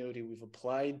 the ingenuity we've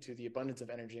applied to the abundance of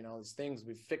energy and all these things.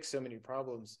 We've fixed so many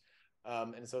problems.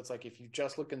 And so it's like, if you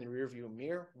just look in the rearview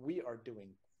mirror, we are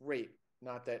doing great.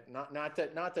 Not that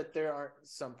there aren't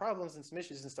some problems and some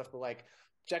issues and stuff, but like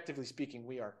objectively speaking,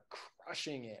 we are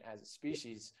crushing it as a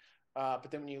species.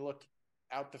 But then when you look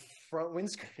out the front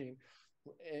windscreen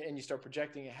and you start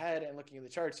projecting ahead and looking at the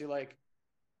charts, you're like,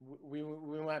 we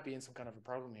might be in some kind of a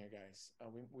problem here, guys.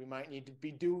 We might need to be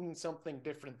doing something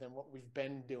different than what we've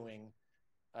been doing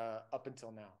up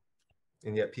until now.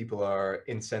 And yet people are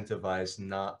incentivized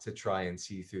not to try and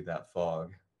see through that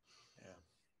fog.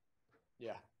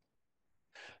 Yeah.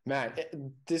 Man,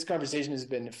 this conversation has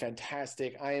been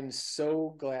fantastic. I am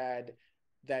so glad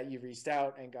that you reached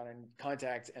out and got in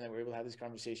contact and that we're able to have this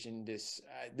conversation. This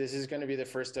is going to be the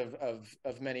first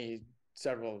of many,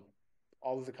 several,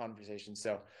 all of the conversations.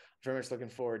 So I'm very much looking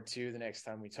forward to the next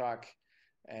time we talk.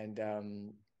 And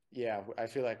yeah, I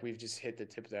feel like we've just hit the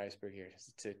tip of the iceberg here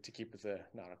to keep with the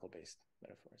nautical based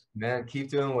metaphors. Man, keep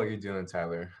doing what you're doing,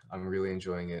 Tyler. I'm really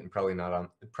enjoying it, and probably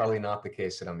not the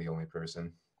case that I'm the only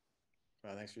person.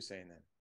 Well, thanks for saying that.